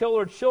 he will kill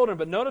her children,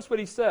 but notice what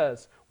he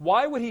says.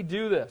 Why would he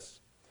do this?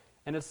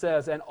 And it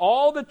says, and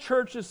all the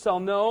churches shall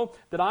know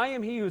that I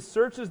am he who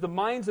searches the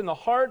minds and the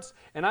hearts,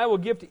 and I will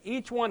give to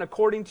each one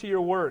according to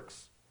your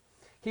works.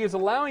 He is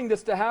allowing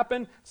this to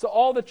happen so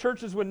all the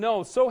churches would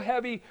know. So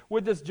heavy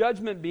would this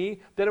judgment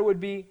be that it would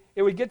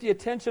get the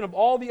attention of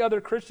all the other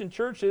Christian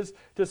churches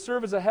to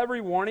serve as a heavy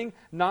warning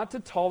not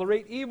to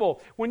tolerate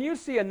evil. When you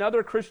see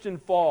another Christian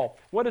fall,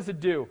 what does it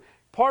do?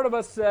 Part of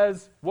us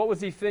says, what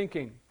was he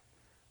thinking?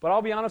 But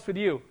I'll be honest with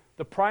you,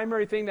 the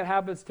primary thing that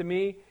happens to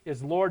me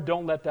is, Lord,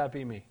 don't let that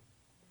be me.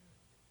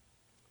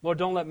 Lord,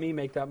 don't let me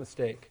make that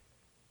mistake.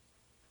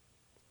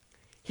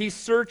 He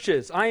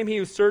searches. I am he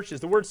who searches.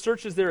 The word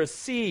searches there is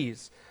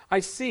sees. I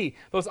see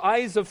those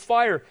eyes of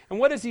fire. And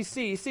what does he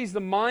see? He sees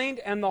the mind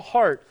and the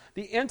heart,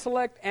 the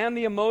intellect and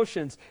the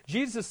emotions.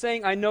 Jesus is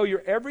saying, I know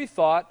your every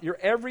thought, your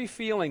every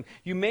feeling.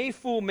 You may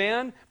fool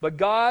man, but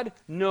God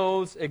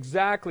knows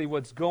exactly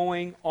what's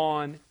going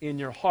on in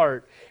your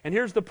heart. And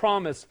here's the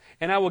promise,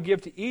 and I will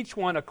give to each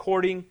one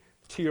according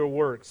to your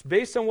works.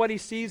 Based on what he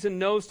sees and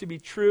knows to be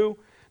true,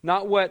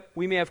 not what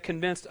we may have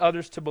convinced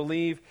others to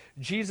believe.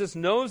 Jesus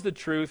knows the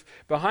truth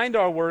behind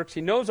our works.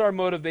 He knows our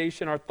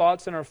motivation, our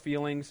thoughts, and our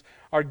feelings.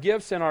 Our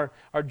gifts and our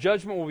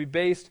judgment will be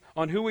based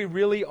on who we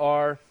really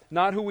are,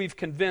 not who we've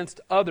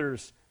convinced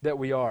others that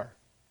we are.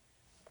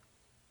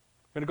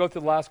 I'm going to go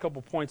through the last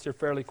couple points here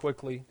fairly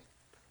quickly.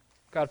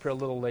 Got up here a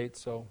little late,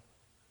 so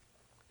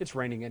it's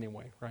raining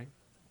anyway, right?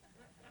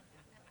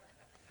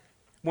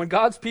 When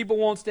God's people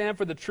won't stand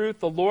for the truth,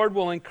 the Lord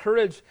will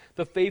encourage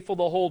the faithful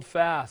to hold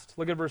fast.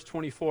 Look at verse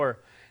 24.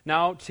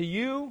 Now to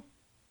you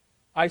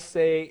I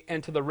say,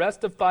 and to the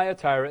rest of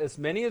Thyatira, as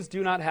many as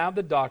do not have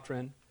the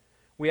doctrine,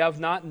 who have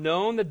not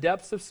known the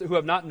depths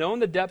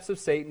of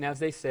Satan, as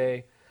they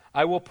say,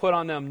 I will put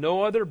on them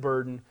no other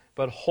burden,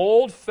 but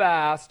hold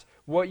fast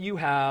what you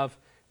have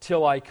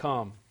till I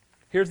come.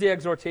 Here's the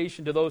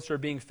exhortation to those who are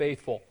being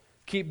faithful.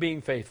 Keep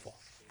being faithful.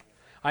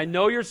 I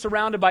know you're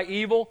surrounded by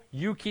evil.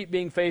 You keep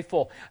being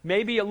faithful.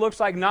 Maybe it looks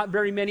like not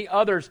very many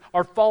others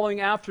are following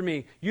after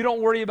me. You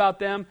don't worry about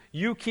them.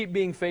 You keep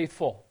being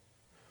faithful.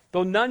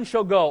 Though none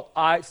shall go,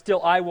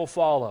 I will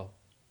follow.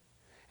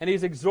 And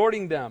he's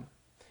exhorting them.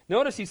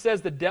 Notice he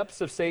says the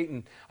depths of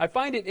Satan. I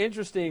find it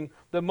interesting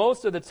that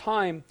most of the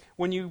time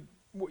when you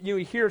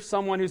hear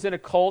someone who's in a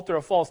cult or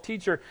a false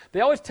teacher,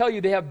 they always tell you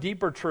they have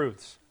deeper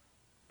truths.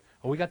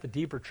 Oh, we got the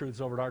deeper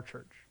truths over at our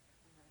church.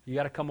 You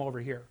got to come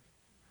over here.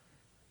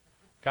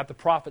 Got the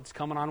prophets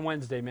coming on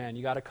Wednesday, man.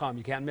 You got to come.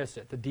 You can't miss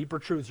it. The deeper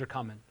truths are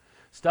coming.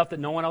 Stuff that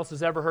no one else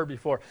has ever heard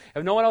before.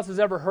 If no one else has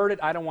ever heard it,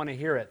 I don't want to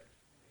hear it.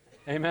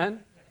 Amen?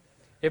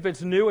 If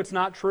it's new, it's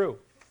not true.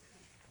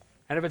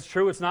 And if it's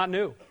true, it's not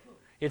new.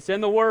 It's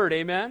in the Word.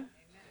 Amen?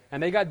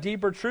 And they got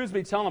deeper truths, but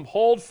he telling them,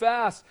 hold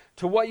fast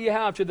to what you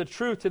have, to the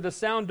truth, to the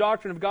sound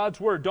doctrine of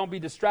God's Word. Don't be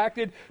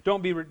distracted.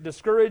 Don't be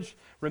discouraged.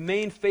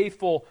 Remain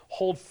faithful.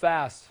 Hold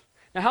fast.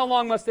 Now, how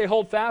long must they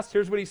hold fast?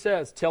 Here's what he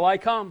says. Till I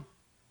come.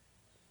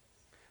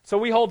 So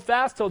we hold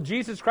fast till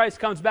Jesus Christ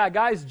comes back.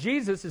 Guys,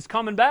 Jesus is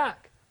coming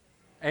back.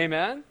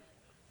 Amen?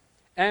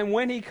 And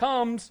when he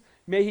comes,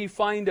 may he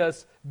find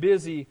us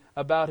busy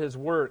about his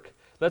work.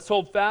 Let's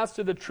hold fast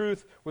to the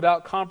truth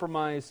without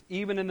compromise,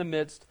 even in the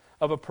midst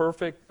of a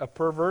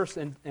perverse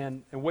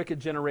and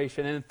wicked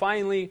generation. And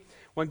finally,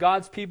 when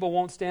God's people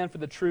won't stand for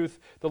the truth,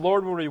 the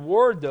Lord will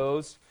reward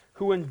those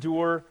who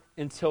endure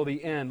until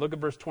the end. Look at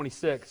verse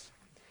 26.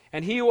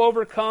 And he who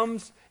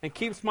overcomes and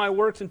keeps my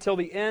works until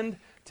the end,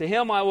 to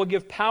him I will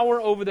give power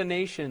over the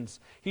nations.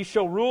 He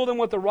shall rule them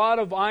with a rod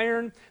of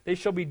iron. They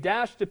shall be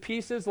dashed to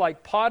pieces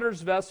like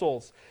potter's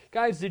vessels.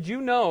 Guys, did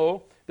you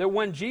know that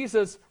when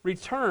Jesus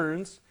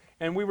returns,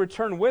 and we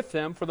return with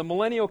him for the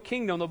millennial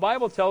kingdom, the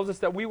Bible tells us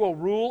that we will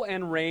rule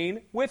and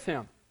reign with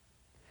him.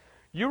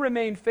 You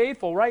remain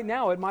faithful. Right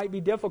now it might be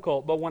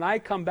difficult, but when I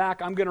come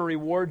back, I'm going to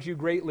reward you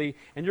greatly,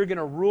 and you're going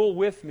to rule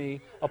with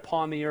me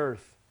upon the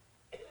earth.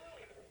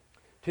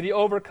 To the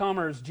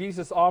overcomers,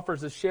 Jesus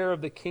offers a share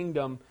of the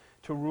kingdom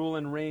to rule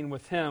and reign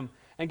with him.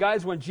 And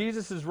guys, when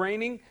Jesus is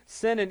reigning,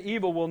 sin and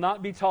evil will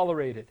not be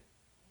tolerated.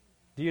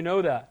 Do you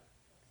know that?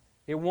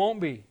 It won't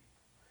be.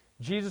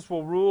 Jesus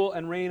will rule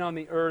and reign on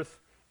the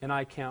earth, and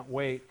I can't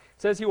wait.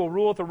 It says he will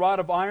rule with a rod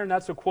of iron.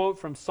 That's a quote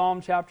from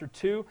Psalm chapter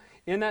 2.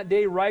 In that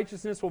day,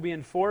 righteousness will be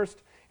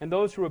enforced, and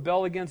those who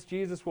rebel against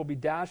Jesus will be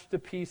dashed to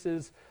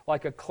pieces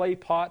like a clay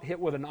pot hit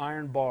with an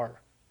iron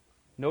bar.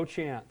 No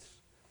chance.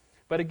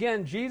 But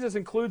again, Jesus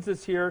includes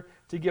this here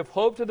to give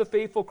hope to the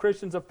faithful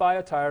Christians of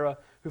Thyatira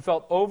who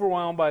felt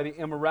overwhelmed by the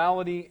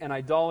immorality and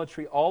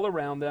idolatry all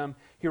around them.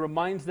 He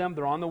reminds them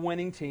they're on the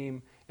winning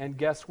team, and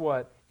guess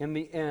what? In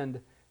the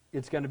end,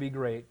 it's going to be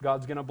great.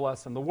 God's going to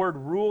bless them. The word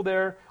rule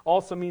there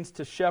also means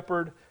to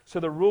shepherd, so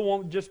the rule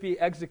won't just be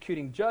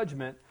executing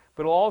judgment,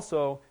 but it'll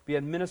also be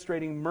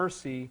administrating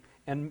mercy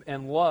and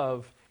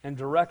love and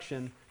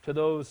direction to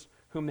those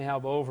whom they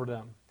have over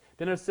them.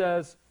 Then it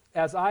says,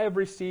 as I have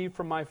received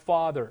from my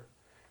Father.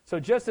 So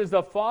just as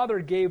the Father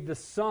gave the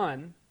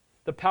Son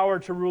the power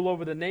to rule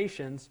over the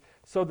nations,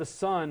 so the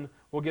Son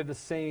will give the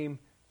same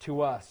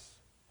to us.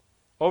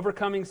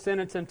 Overcoming sin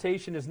and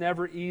temptation is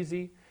never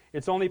easy.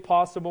 It's only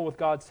possible with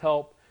God's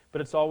help,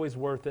 but it's always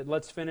worth it.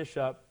 Let's finish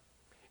up.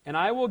 And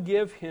I will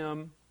give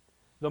him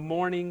the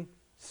morning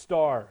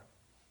star.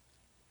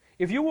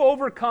 If you will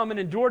overcome and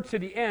endure to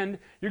the end,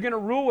 you're going to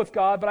rule with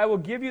God, but I will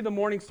give you the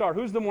morning star.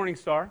 Who's the morning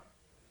star?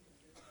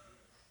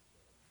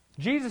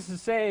 Jesus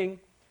is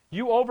saying,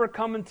 you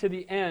overcome unto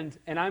the end,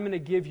 and I'm going to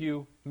give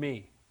you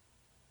me.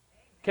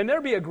 Can there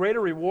be a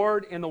greater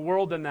reward in the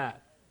world than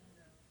that?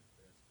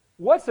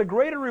 What's a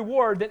greater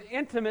reward than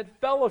intimate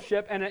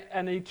fellowship and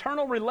an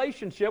eternal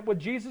relationship with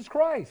Jesus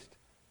Christ?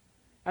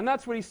 And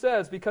that's what he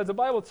says, because the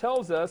Bible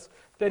tells us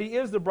that he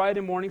is the bright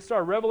and morning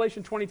star.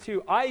 Revelation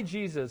 22, I,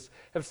 Jesus,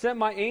 have sent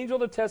my angel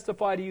to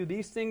testify to you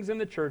these things in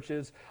the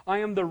churches. I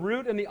am the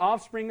root and the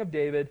offspring of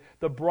David,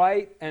 the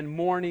bright and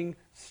morning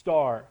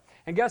star.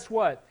 And guess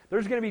what?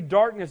 There's going to be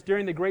darkness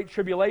during the Great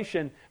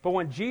Tribulation, but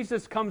when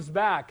Jesus comes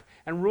back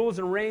and rules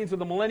and reigns with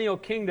the millennial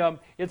kingdom,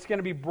 it's going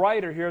to be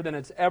brighter here than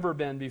it's ever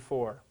been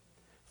before.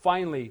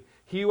 Finally,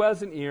 he who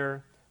has an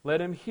ear,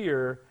 let him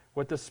hear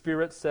what the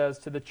Spirit says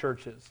to the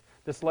churches.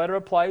 This letter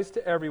applies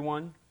to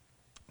everyone.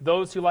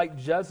 Those who, like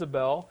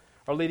Jezebel,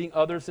 are leading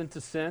others into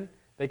sin,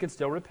 they can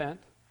still repent.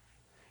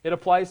 It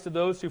applies to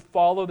those who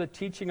follow the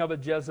teaching of a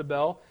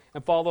Jezebel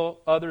and follow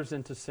others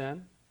into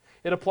sin.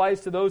 It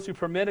applies to those who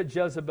permit a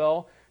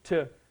Jezebel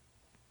to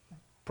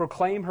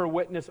proclaim her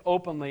witness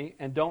openly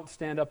and don't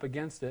stand up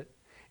against it.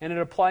 And it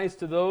applies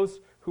to those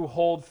who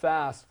hold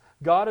fast.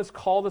 God has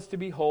called us to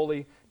be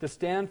holy, to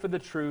stand for the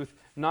truth,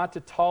 not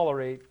to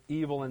tolerate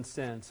evil and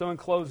sin. So in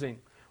closing,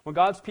 when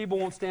God's people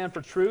won't stand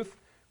for truth,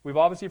 we've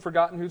obviously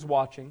forgotten who's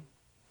watching.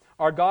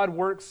 Our good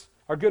works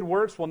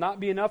will not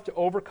be enough to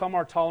overcome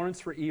our tolerance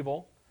for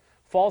evil.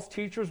 False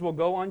teachers will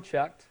go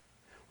unchecked.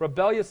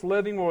 Rebellious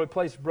living will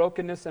replace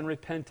brokenness and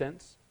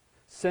repentance.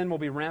 Sin will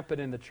be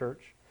rampant in the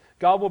church.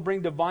 God will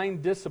bring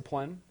divine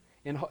discipline,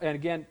 and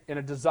again, in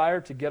a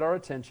desire to get our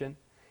attention.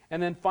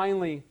 And then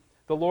finally,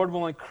 the Lord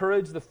will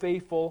encourage the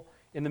faithful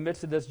in the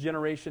midst of this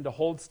generation to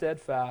hold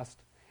steadfast,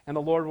 and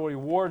the Lord will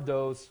reward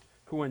those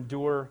who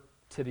endure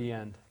to the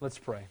end. Let's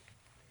pray.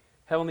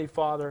 Heavenly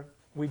Father,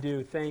 we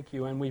do thank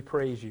you and we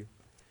praise you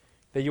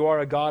that you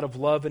are a God of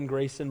love and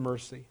grace and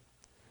mercy.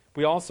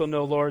 We also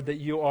know, Lord, that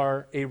you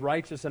are a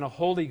righteous and a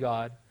holy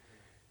God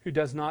who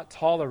does not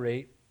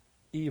tolerate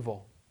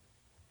evil.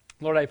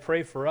 Lord, I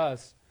pray for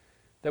us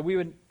that we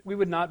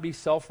would not be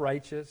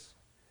self-righteous,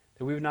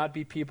 that we would not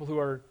be people who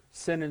are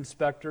sin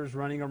inspectors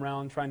running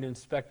around trying to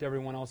inspect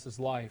everyone else's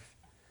life.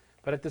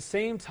 But at the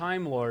same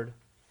time, Lord,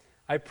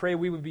 I pray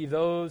we would be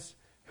those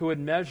who would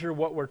measure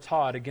what we're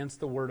taught against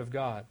the Word of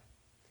God.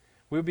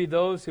 We would be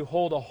those who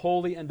hold a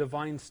holy and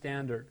divine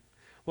standard.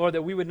 Lord,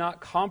 that we would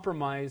not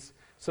compromise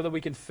so that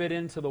we can fit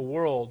into the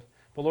world,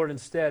 but Lord,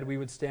 instead we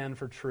would stand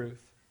for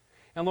truth.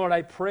 And Lord,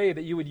 I pray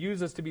that you would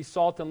use us to be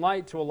salt and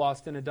light to a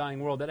lost and a dying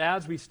world, that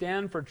as we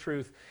stand for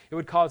truth, it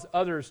would cause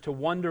others to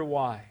wonder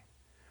why.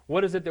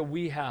 What is it that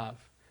we have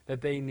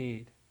that they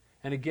need?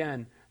 And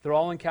again, they're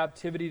all in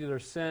captivity to their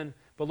sin,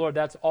 but Lord,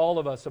 that's all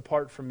of us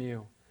apart from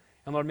you.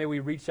 And Lord, may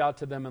we reach out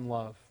to them in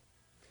love.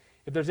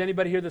 If there's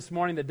anybody here this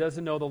morning that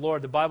doesn't know the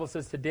Lord, the Bible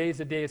says today is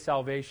the day of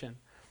salvation.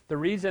 The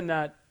reason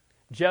that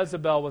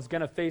Jezebel was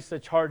going to face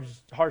such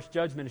harsh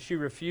judgment is she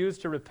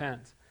refused to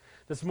repent.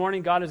 This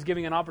morning, God is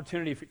giving an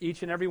opportunity for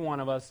each and every one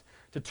of us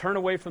to turn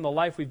away from the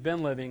life we've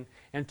been living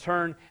and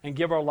turn and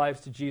give our lives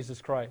to Jesus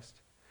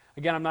Christ.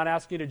 Again, I'm not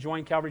asking you to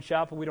join Calvary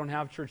Chapel. We don't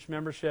have church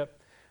membership.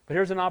 But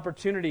here's an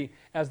opportunity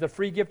as the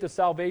free gift of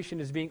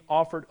salvation is being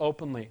offered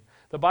openly.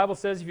 The Bible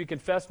says, if you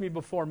confess me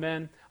before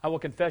men, I will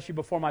confess you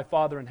before my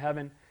Father in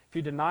heaven. If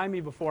you deny me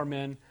before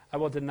men, I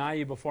will deny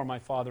you before my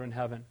Father in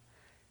heaven.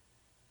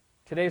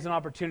 Today is an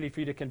opportunity for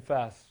you to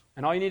confess.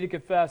 And all you need to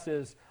confess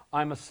is,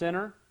 I'm a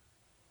sinner.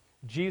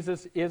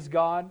 Jesus is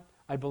God.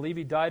 I believe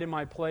he died in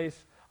my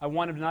place. I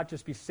want him to not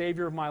just be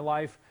Savior of my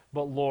life,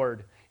 but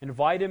Lord.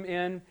 Invite him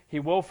in. He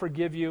will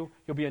forgive you.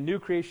 You'll be a new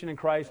creation in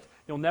Christ.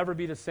 You'll never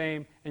be the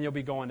same, and you'll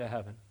be going to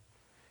heaven.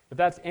 If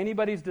that's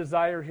anybody's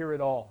desire here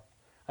at all,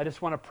 I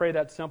just want to pray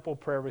that simple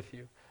prayer with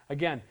you.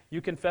 Again,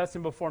 you confess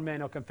him before men,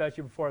 he'll confess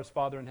you before his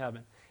Father in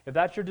heaven. If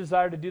that's your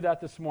desire to do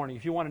that this morning,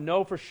 if you want to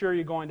know for sure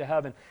you're going to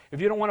heaven,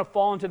 if you don't want to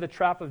fall into the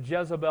trap of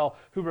Jezebel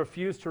who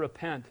refused to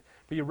repent,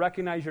 but you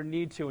recognize your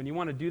need to, and you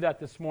want to do that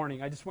this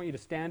morning, I just want you to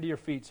stand to your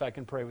feet so I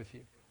can pray with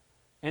you.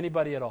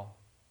 Anybody at all.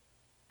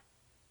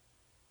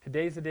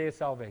 Today's the day of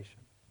salvation.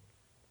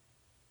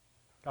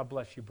 God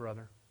bless you,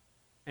 brother.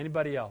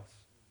 Anybody else?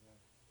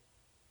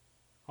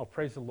 Oh,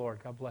 praise the Lord.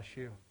 God bless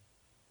you.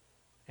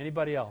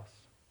 Anybody else?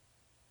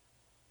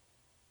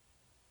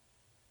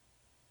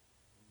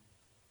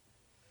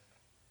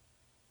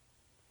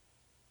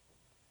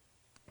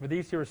 For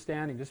these who are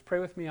standing, just pray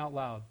with me out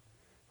loud.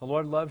 The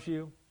Lord loves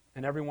you,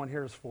 and everyone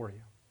here is for you.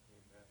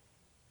 Amen.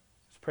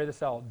 Just pray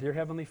this out. Dear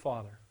Heavenly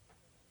Father,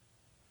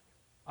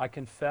 I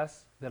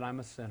confess that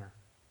I'm a sinner.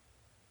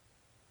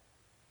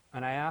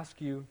 And I ask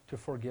you to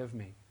forgive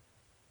me.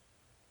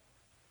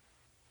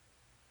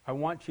 I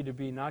want you to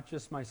be not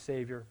just my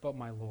Savior, but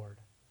my Lord.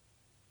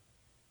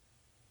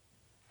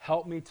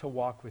 Help me to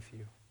walk with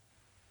you.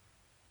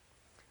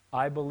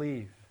 I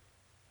believe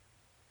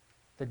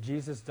that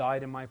Jesus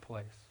died in my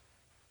place.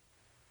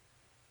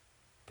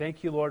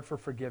 Thank you, Lord, for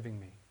forgiving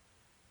me.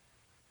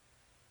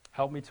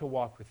 Help me to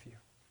walk with you.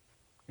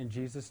 In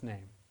Jesus'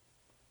 name,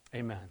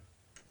 amen.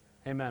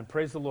 Amen.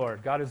 Praise the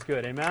Lord. God is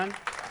good. Amen.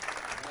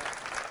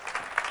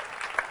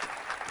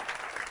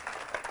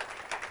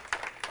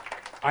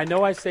 I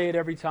know I say it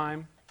every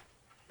time,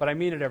 but I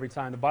mean it every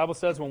time. The Bible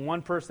says when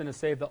one person is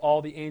saved, that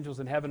all the angels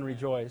in heaven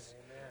rejoice.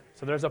 Amen.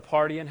 So there's a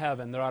party in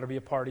heaven. There ought to be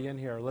a party in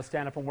here. Let's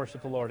stand up and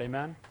worship the Lord.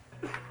 Amen.